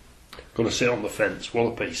 Gareth? Going to sit on the fence. 1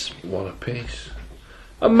 apiece. 1 apiece.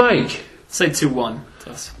 And Mike? Say 2-1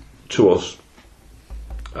 to us. To us.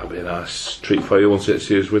 That'd be a nice treat for you once it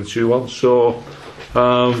sees us win 2-1. So,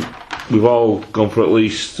 we've all gone for at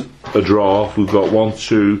least a draw. We've got 1,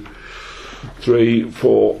 2, 3,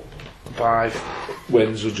 4, 5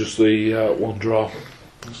 wins or just the 1 draw.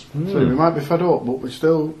 So we might be fed up, but we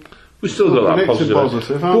still. We still got that Mixed positive. and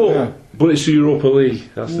positive, aren't we? But, but it's the Europa League.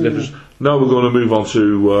 That's the difference. Now we're going to move on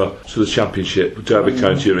to the Championship. Derby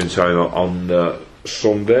County are in town on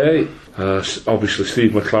Sunday. Obviously,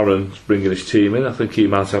 Steve McLaren's bringing his team in. I think he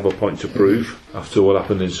might have a point to prove after what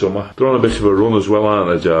happened in summer. They're on a bit of a run as well,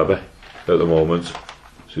 aren't they, Derby, at the moment?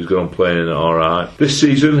 So he's got on playing it alright. This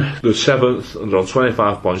season, they're 7th and they're on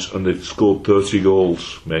 25 points and they've scored 30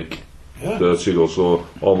 goals, Mick. Yeah. 30 goals, so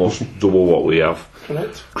almost double what we have.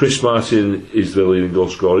 Correct. Chris Martin is the leading goal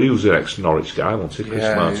scorer. He was an ex-Norwich guy, wasn't he, Chris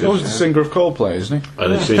Yeah, Martin? He was the singer of Coldplay, isn't he?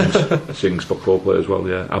 And he sings for Coldplay as well,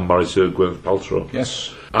 yeah. And married to Gwyneth Paltrow.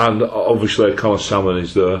 Yes. And obviously Connor Salmon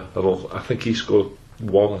is there. I think he scored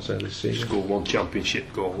 1, I said, this He season. scored 1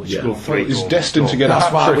 championship goal. He Yeah. scored 3 He's goals. destined to get a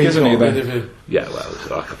That's why hat-trick, we isn't he, got rid then? of him. Yeah, well, it's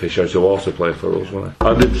like a fish out of water playing for us, wasn't it?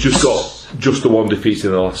 And they've just got just the 1 defeat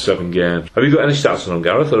in the last 7 games. Have you got any stats on them,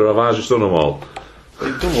 Gareth, or have I just done them all?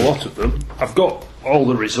 They've done a lot of them. I've got all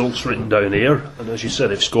the results written down here, and as you said,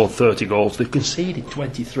 they've scored 30 goals. They've conceded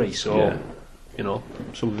 23, so Yeah.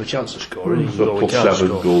 some of the chance of scoring. even So though we plus can't 7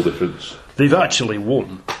 score. goal difference. They've actually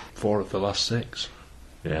won 4 of the last 6.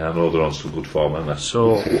 Yeah, I know they're on some good form, aren't they?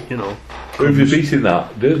 So, Who have you beaten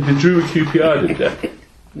that? They drew with QPR, did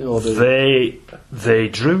they? they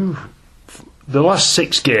drew the last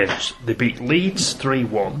 6 games. They beat Leeds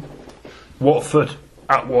 3-1, Watford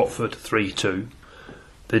 3-2.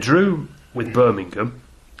 They drew with Birmingham.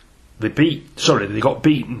 They got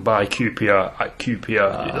beaten by QPR at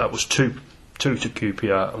QPR. That was 2 to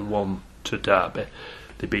QPR and 1 to Derby.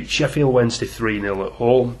 They beat Sheffield Wednesday 3-0 at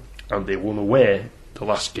home, and they won away the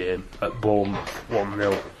last game at Bournemouth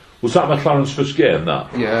 1-0. Was that McLaren's first game,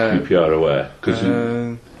 that? Yeah. QPR away?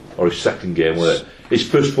 Or his second game, was it? His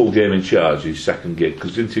first full game in charge, his second game,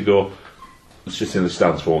 because didn't he go sit in the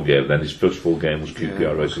stands for one game, then his first full game was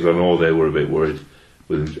QPR away, because I know they were a bit worried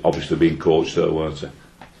with him obviously being coached there, weren't they?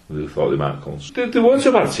 They thought they might come. They weren't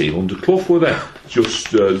a bad team under Clough, were they?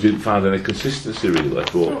 Just didn't find any consistency really.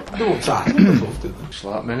 But They were tight under Clough, didn't they? It's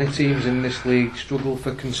like many teams in this league struggle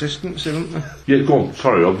for consistency, don't they? yeah, go on.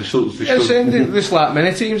 Sorry, Rob. There's like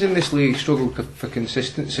many teams in this league struggle for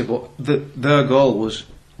consistency, but their goal was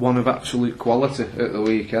one of absolute quality at the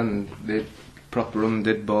weekend. They proper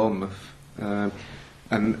undid Bournemouth.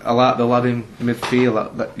 And I like the lad in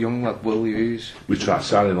midfield, that young lad, Will Hughes. We tried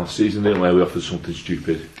signing last season, didn't we? We offered something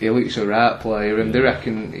stupid. He looks a right player, and they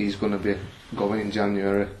reckon he's going to be going in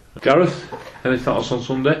January. Gareth, any thoughts on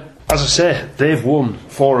Sunday? As I say, they've won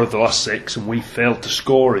 4 of the last 6, and we failed to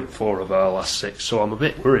score in 4 of our last 6. So I'm a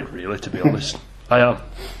bit worried, really, to be honest. I am.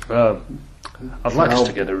 I'd like us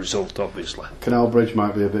to get a result, obviously. Canal Bridge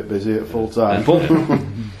might be a bit busy at full time.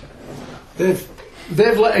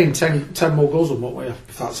 They've let in 10 more goals than what we have,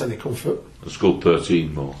 if that's any comfort. They scored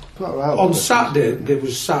 13 more. On Saturday, they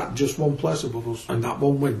was sat just one place above us, and that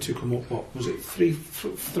one win took them up, what was it, three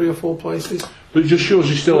or four places? But it just shows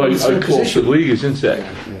you still how close the league is, isn't it?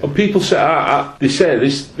 Yeah. And people say, they say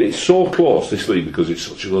this, it's so close, this league, because it's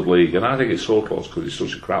such a good league, and I think it's so close because it's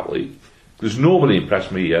such a crap league. There's nobody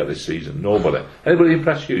impressed me yet this season. Nobody. Anybody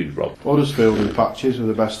impressed you, Rob? Huddersfield and Patches were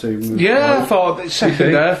the best team. Yeah, I thought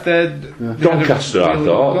second half they'd Doncaster, I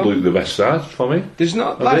thought, looked the best side for me. There's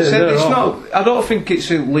not, like I said, it's not. I don't think it's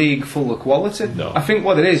a league full of quality. No. I think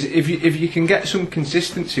what it is, if you can get some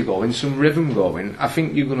consistency going, some rhythm going, I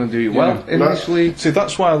think you're going to do well in this league. See,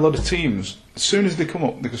 that's why a lot of teams, as soon as they come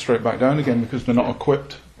up, they go straight back down again because they're not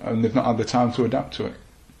equipped and they've not had the time to adapt to it.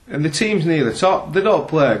 And the teams near the top, they don't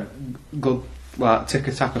play good like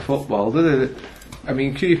tick-a-tack football, do they? I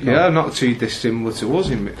mean, QPR are not too dissimilar to us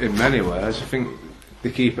in many ways. I think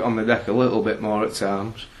they keep it on the deck a little bit more at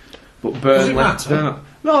times. But Burnley, they're not.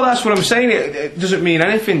 No, that's what I'm saying. It doesn't mean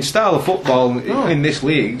anything. Style of football in this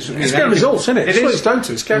league. It's getting results, isn't it? It's what it's down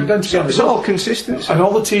to. It's getting down to getting It's results. all consistency. And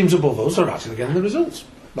all the teams above us are actually getting the results.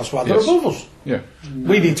 That's why they're above us. Yeah.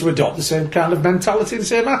 We need to adopt the same kind of mentality and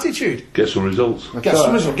same attitude. Get some results. Get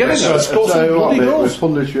some results. Get in there and score some bloody goals.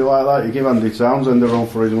 With punditry like that, you give Andy Townsend a run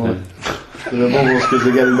for his money. They're above us because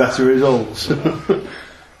they're getting better results.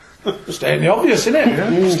 Stating the obvious, isn't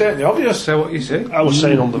it? Stating the obvious. Say what you say. I was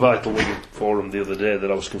saying on the Vital Wigan forum the other day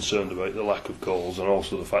that I was concerned about the lack of goals and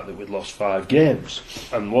also the fact that we'd lost 5 games.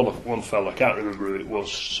 And one fella, I can't remember who it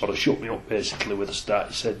was, sort of shut me up basically with a stat.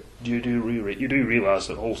 He said, you do realise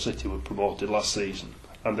that Hull City were promoted last season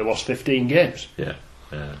and they lost 15 games? Yeah.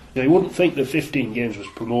 You wouldn't think that 15 games was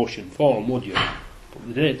promotion form, would you?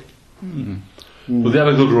 But they did. But they had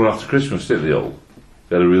a good run after Christmas, didn't they all?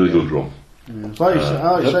 They had a really good run. Like you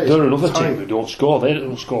say, They're another team who don't score. They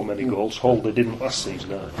don't score many goals. Hull, they didn't last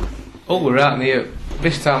season either. Oh, we're out near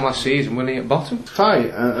this time last season, winning at bottom. Tight,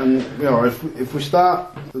 and you know, if we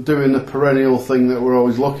start doing the perennial thing that we're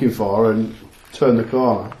always looking for and turn the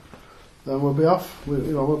corner, then we'll be off.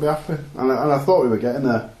 We'll be happy. And I thought we were getting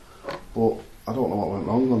there, but I don't know what went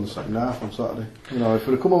wrong on the second half on Saturday. You know, if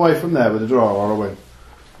we'd have come away from there with a draw or a win,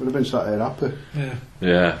 we'd have been sat here happy.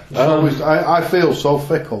 Yeah. I feel so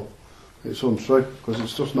fickle. It's untrue because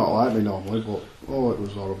it's just not like me normally. But it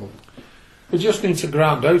was horrible. We just need to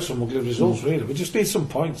ground out some ugly results, really. We just need some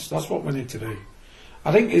points. That's what we need to do.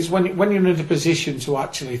 I think it's when you're in a position to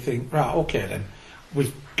actually think, right, okay, then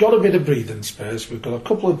we've got a bit of breathing space. We've got a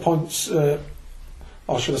couple of points, or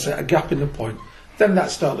should I say, a gap in the point. Then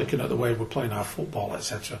let's start looking at the way we're playing our football,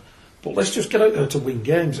 etc. But let's just get out there to win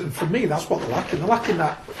games. And for me, that's what they're lacking. They're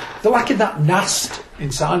lacking that nast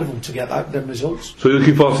inside of them to get them results. So you're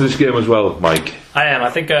looking forward to this game as well, Mike? I am. I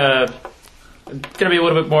think I'm going to be a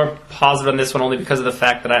little bit more positive on this one only because of the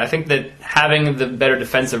fact that I think that having the better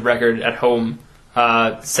defensive record at home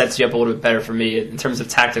sets you up a little bit better for me in terms of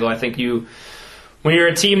tactical. I think when you're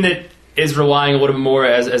a team that is relying a little bit more,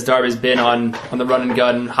 as Derby's been, on the run and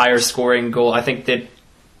gun, higher scoring goal. I think that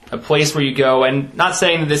a place where you go, and not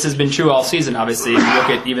saying that this has been true all season, obviously, if you look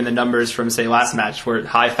at even the numbers from, say, last match, where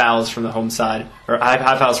high fouls from the home side, or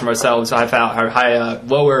high fouls from ourselves,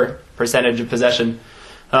 lower percentage of possession,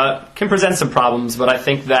 can present some problems, but I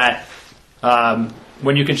think that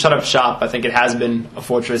when you can shut up shop, I think it has been a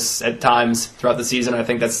fortress at times throughout the season. I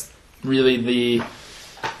think that's really the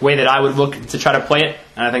way that I would look to try to play it,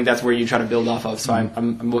 and I think that's where you try to build off of. So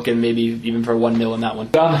I'm looking maybe even for 1-0 in that one.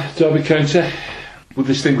 Dan, Derby County, with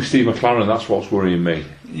this thing with Steve McLaren, that's what's worrying me.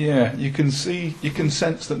 Yeah, you can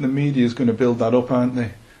sense that the media is going to build that up, aren't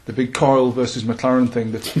they? The big Coyle versus McLaren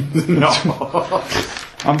thing. No.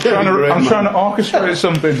 I'm trying to orchestrate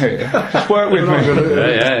something here. Just work with me.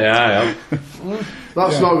 Yeah.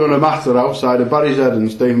 That's not going to matter outside of Barry's head and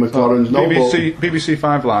Steve McLaren's BBC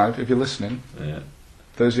 5 Live, if you're listening. Yeah.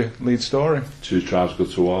 There's your lead story. Two tribes go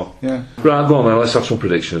to war. Yeah. Right, go on then, let's have some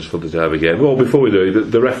predictions for the Derby game. Well, before we do,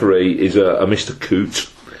 the referee is a Mr. Coote,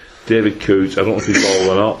 David Coote. I don't know if he's bald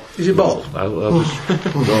or not. Is he bald? I just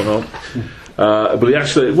don't know. But he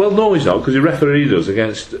actually, well, no, he's not, because he refereed us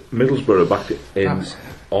against Middlesbrough back in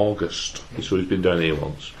August. So he's been down here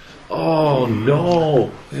once. Oh no!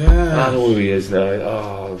 Yeah. I know who he is now.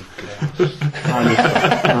 Oh God!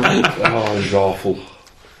 Oh, he's awful.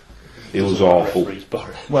 He was awful.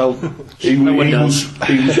 Well, he was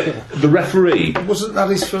the referee. Wasn't that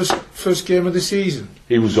his first game of the season?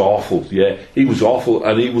 He was awful. Yeah, he was awful,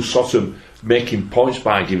 and he was sort of making points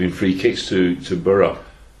by giving free kicks to Borough.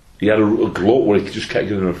 He had a gloat where he just kept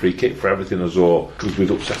giving him a free kick for everything, as though because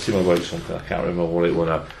we'd upset him about something. I can't remember what it was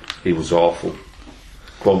now. He was awful.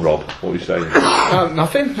 Go on, Rob, what were you saying?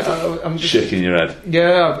 Nothing. I'm just shaking your head.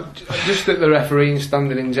 Yeah, just at the refereeing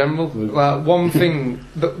standard in general. Like one thing,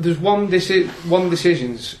 there's one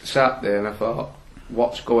decision Saturday, and I thought,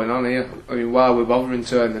 what's going on here? I mean, why are we bothering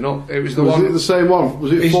turning up? It was the one. Was it the same one?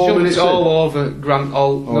 Was it he 4 minutes jumped all in? over Grant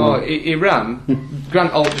Holt. No, he ran.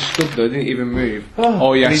 Grant Holt just stood there, didn't even move.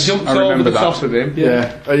 Oh yes, and he jumped I remember over the that. top of him.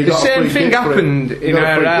 Yeah. And you The got a same free thing kick for it. happened in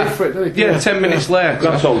our half. Yeah, 10 minutes later.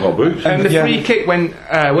 That's all got boots. And the free kick went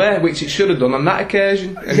where, which it should have done on that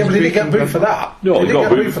occasion. And Yeah, but he didn't get booed for that. No, he didn't got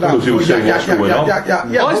get booed because he was saying what's going on.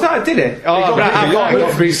 Yeah. Oh, is that did it? Oh, right, I thought he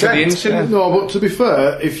got booed for the incident. No, but to be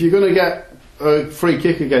fair, if you're going to get a free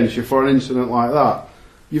kick against you for an incident like that,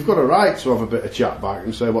 you've got a right to have a bit of chat back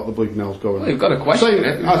and say what the bleeding hell's going on. Well, you've got to question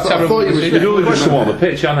it. I thought you was He'd only just come on the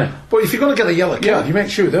pitch, hadn't he? But if you're going to get a yellow card, you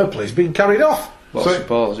make sure their play's being carried off. Well, I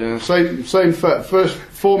suppose, yeah. Same first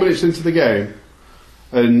 4 minutes into the game,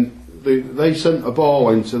 and they sent a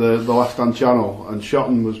ball into the left-hand channel, and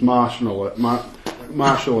Shotton was marshalling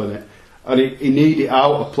it, and he needed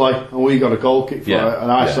out of play, and we got a goal kick for it,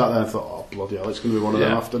 and I sat there and thought, oh bloody hell, it's going to be one of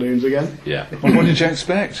them afternoons again. Yeah. Well, what did you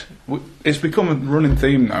expect? It's become a running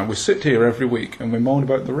theme now. We sit here every week and we moan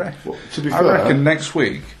about the ref. Well, to be I fair, reckon next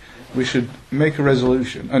week we should make a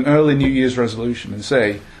resolution, an early New Year's resolution, and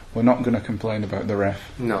say we're not going to complain about the ref.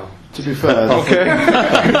 No. to be fair, Okay.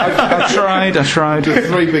 I tried. the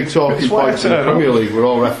three big talking points in the Premier League were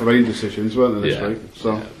all referee decisions, weren't they, this week?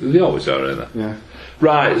 So They always are, aren't they? yeah.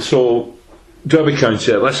 Right, so Derby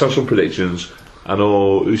County, let's have some predictions. I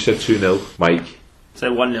know who said 2-0? Mike. Say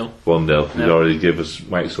 1-0. 1-0. He's already give us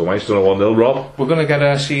Mike, so Mike's done a 1-0. Rob? We're going to get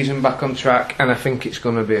our season back on track, and I think it's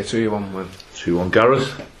going to be a 2-1 win. 2-1.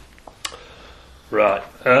 Gareth? Right.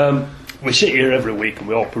 We sit here every week and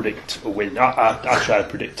we all predict a win. I try to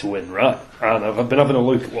predict a win, right? And I've been having a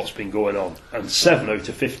look at what's been going on, and 7 out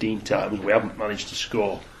of 15 times we haven't managed to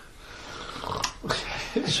score.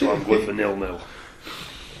 So I'm going for 0-0.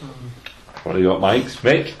 What do you got, Mike?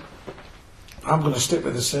 Mick? I'm going to stick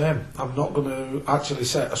with the same. I'm not going to actually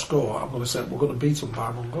set a score. I'm going to say we're going to beat them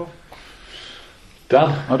by 1 goal. Dan?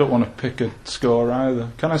 I don't want to pick a score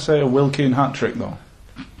either. Can I say a Wilkie hat trick though?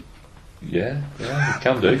 Yeah, you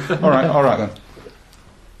can do. all right then.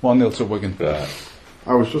 1-0 to Wigan. Right.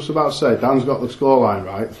 I was just about to say, Dan's got the scoreline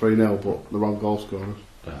right, 3-0, but the wrong goal scorers.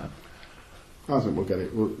 I think we'll get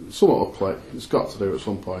it. Something will click. It's got to do at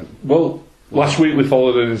some point. Well, last week we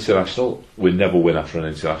followed an international. We never win after an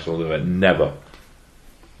international event. Never.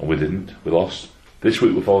 And we didn't. We lost. This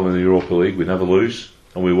week we're following the Europa League. We never lose.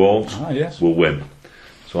 And we won't. Yes. We'll win.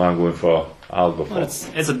 So I'll go for. Well,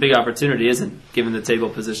 it's a big opportunity, isn't it? Given the table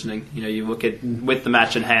positioning, you look at with the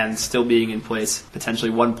match in hand still being in place,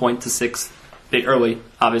 potentially 1 point to 6, big early,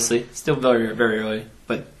 obviously, still very very early,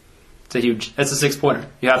 but it's a 6-pointer.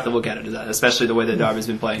 You have to look at it as that, especially the way that Derby's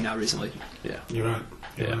been playing now recently. Yeah, You're right.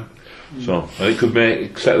 So it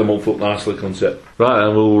could set them up nicely, couldn't it? Right,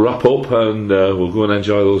 and we'll wrap up and we'll go and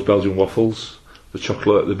enjoy those Belgian waffles, the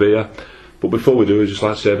chocolate, the beer. But before we do, I'd just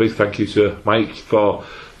like to say a big thank you to Mike for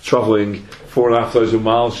travelling 4,500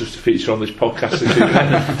 miles just to feature on this podcast this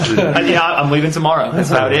evening. Yeah, I'm leaving tomorrow. That's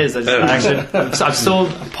how it is. I've still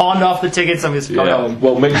pawned off the tickets. I'm just going home.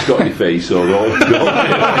 Well, Mick's got your fee, so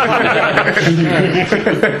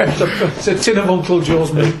It's a tin of Uncle Joe's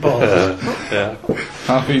meatballs.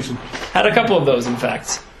 Half eaten. Had a couple of those, in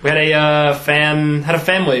fact. We had a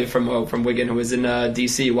family from Wigan who was in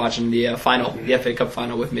DC watching the final, the FA Cup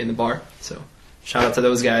final, with me in the bar. So shout out to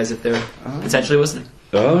those guys if they're potentially listening.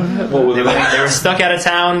 Oh, right. What were They were stuck out of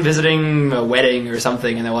town visiting a wedding or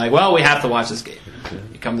something, and they're like, "Well, we have to watch this game."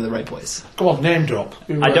 You come to the right place. Go on, name drop.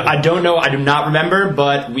 I don't know. I do not remember,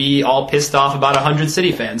 but we all pissed off about 100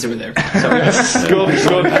 City fans who were there. So, Good.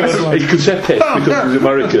 He could say pissed because he's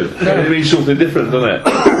American. It means something different, doesn't it?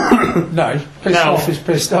 No, pissed off is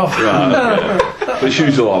pissed off. Right, okay. But it's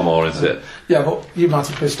used a lot more, isn't it? Yeah, but you might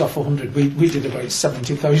have pissed off 100. We did about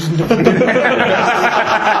 70,000 of them. Did we?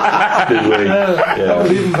 That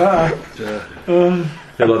was even better.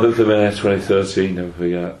 11th of May 2013, don't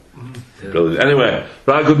forget. Brilliant. Anyway,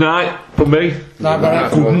 right, good night from me. Good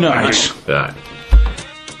night. Right.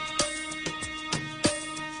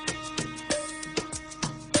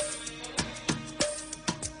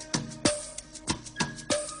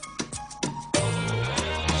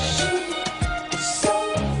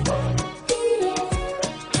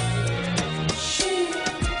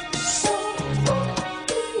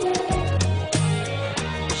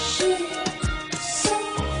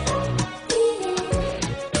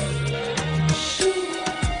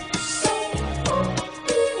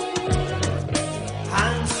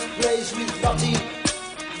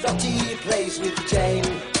 Lottie plays with Jane.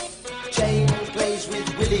 Jane plays with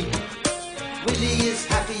Willie. Willie is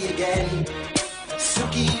happy again.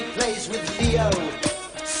 Suki plays with Leo.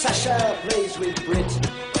 Sasha plays with Brit.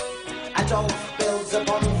 Adolf builds a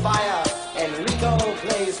bonfire. Enrico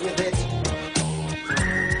plays with it.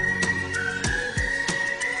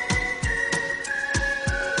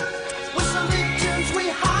 Whistling tunes, we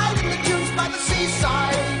hide in the dunes by the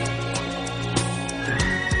seaside.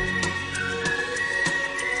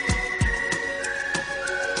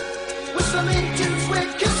 Whistling tunes,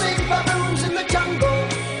 we're kissing baboons in the jungle.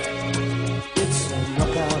 It's a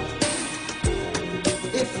knockout.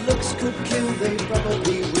 If looks could kill, they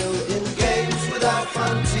probably will. In games without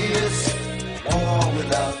frontiers, war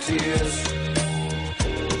without tears.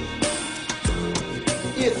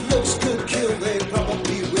 If looks could kill, they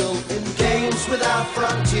probably will. In games without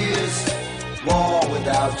frontiers, war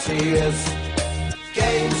without tears.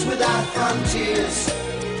 Games without frontiers,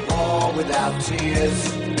 war without tears.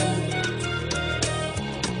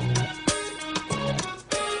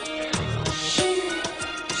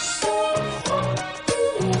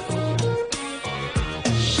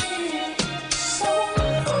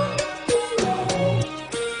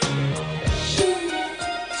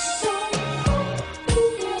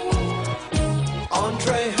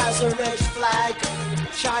 Andre has a red flag,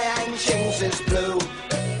 Chiang Ching's is blue.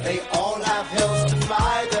 They all have hills to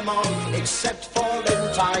fly them on, except for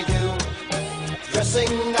Lin Tai-yu.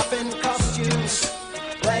 Dressing up in costumes,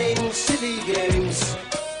 playing silly games,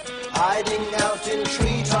 hiding out in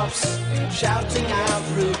treetops, shouting out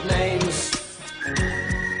rude names.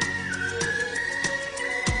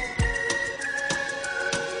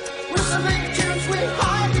 Whistling tunes, we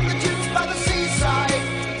hide in the dunes by the seaside.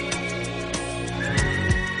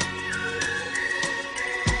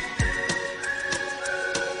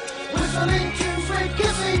 Whistling tunes, we're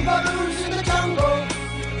kissing baboons in the jungle.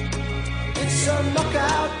 It's a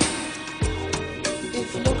knockout. If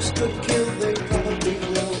looks could kill, they probably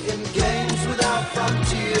will. In games without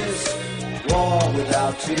frontiers, war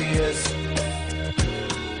without tears.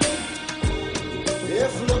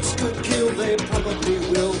 If looks could kill, they probably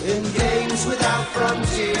will. In games without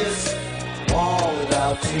frontiers, war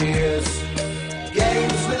without tears.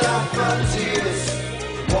 Games without frontiers,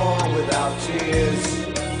 war without tears.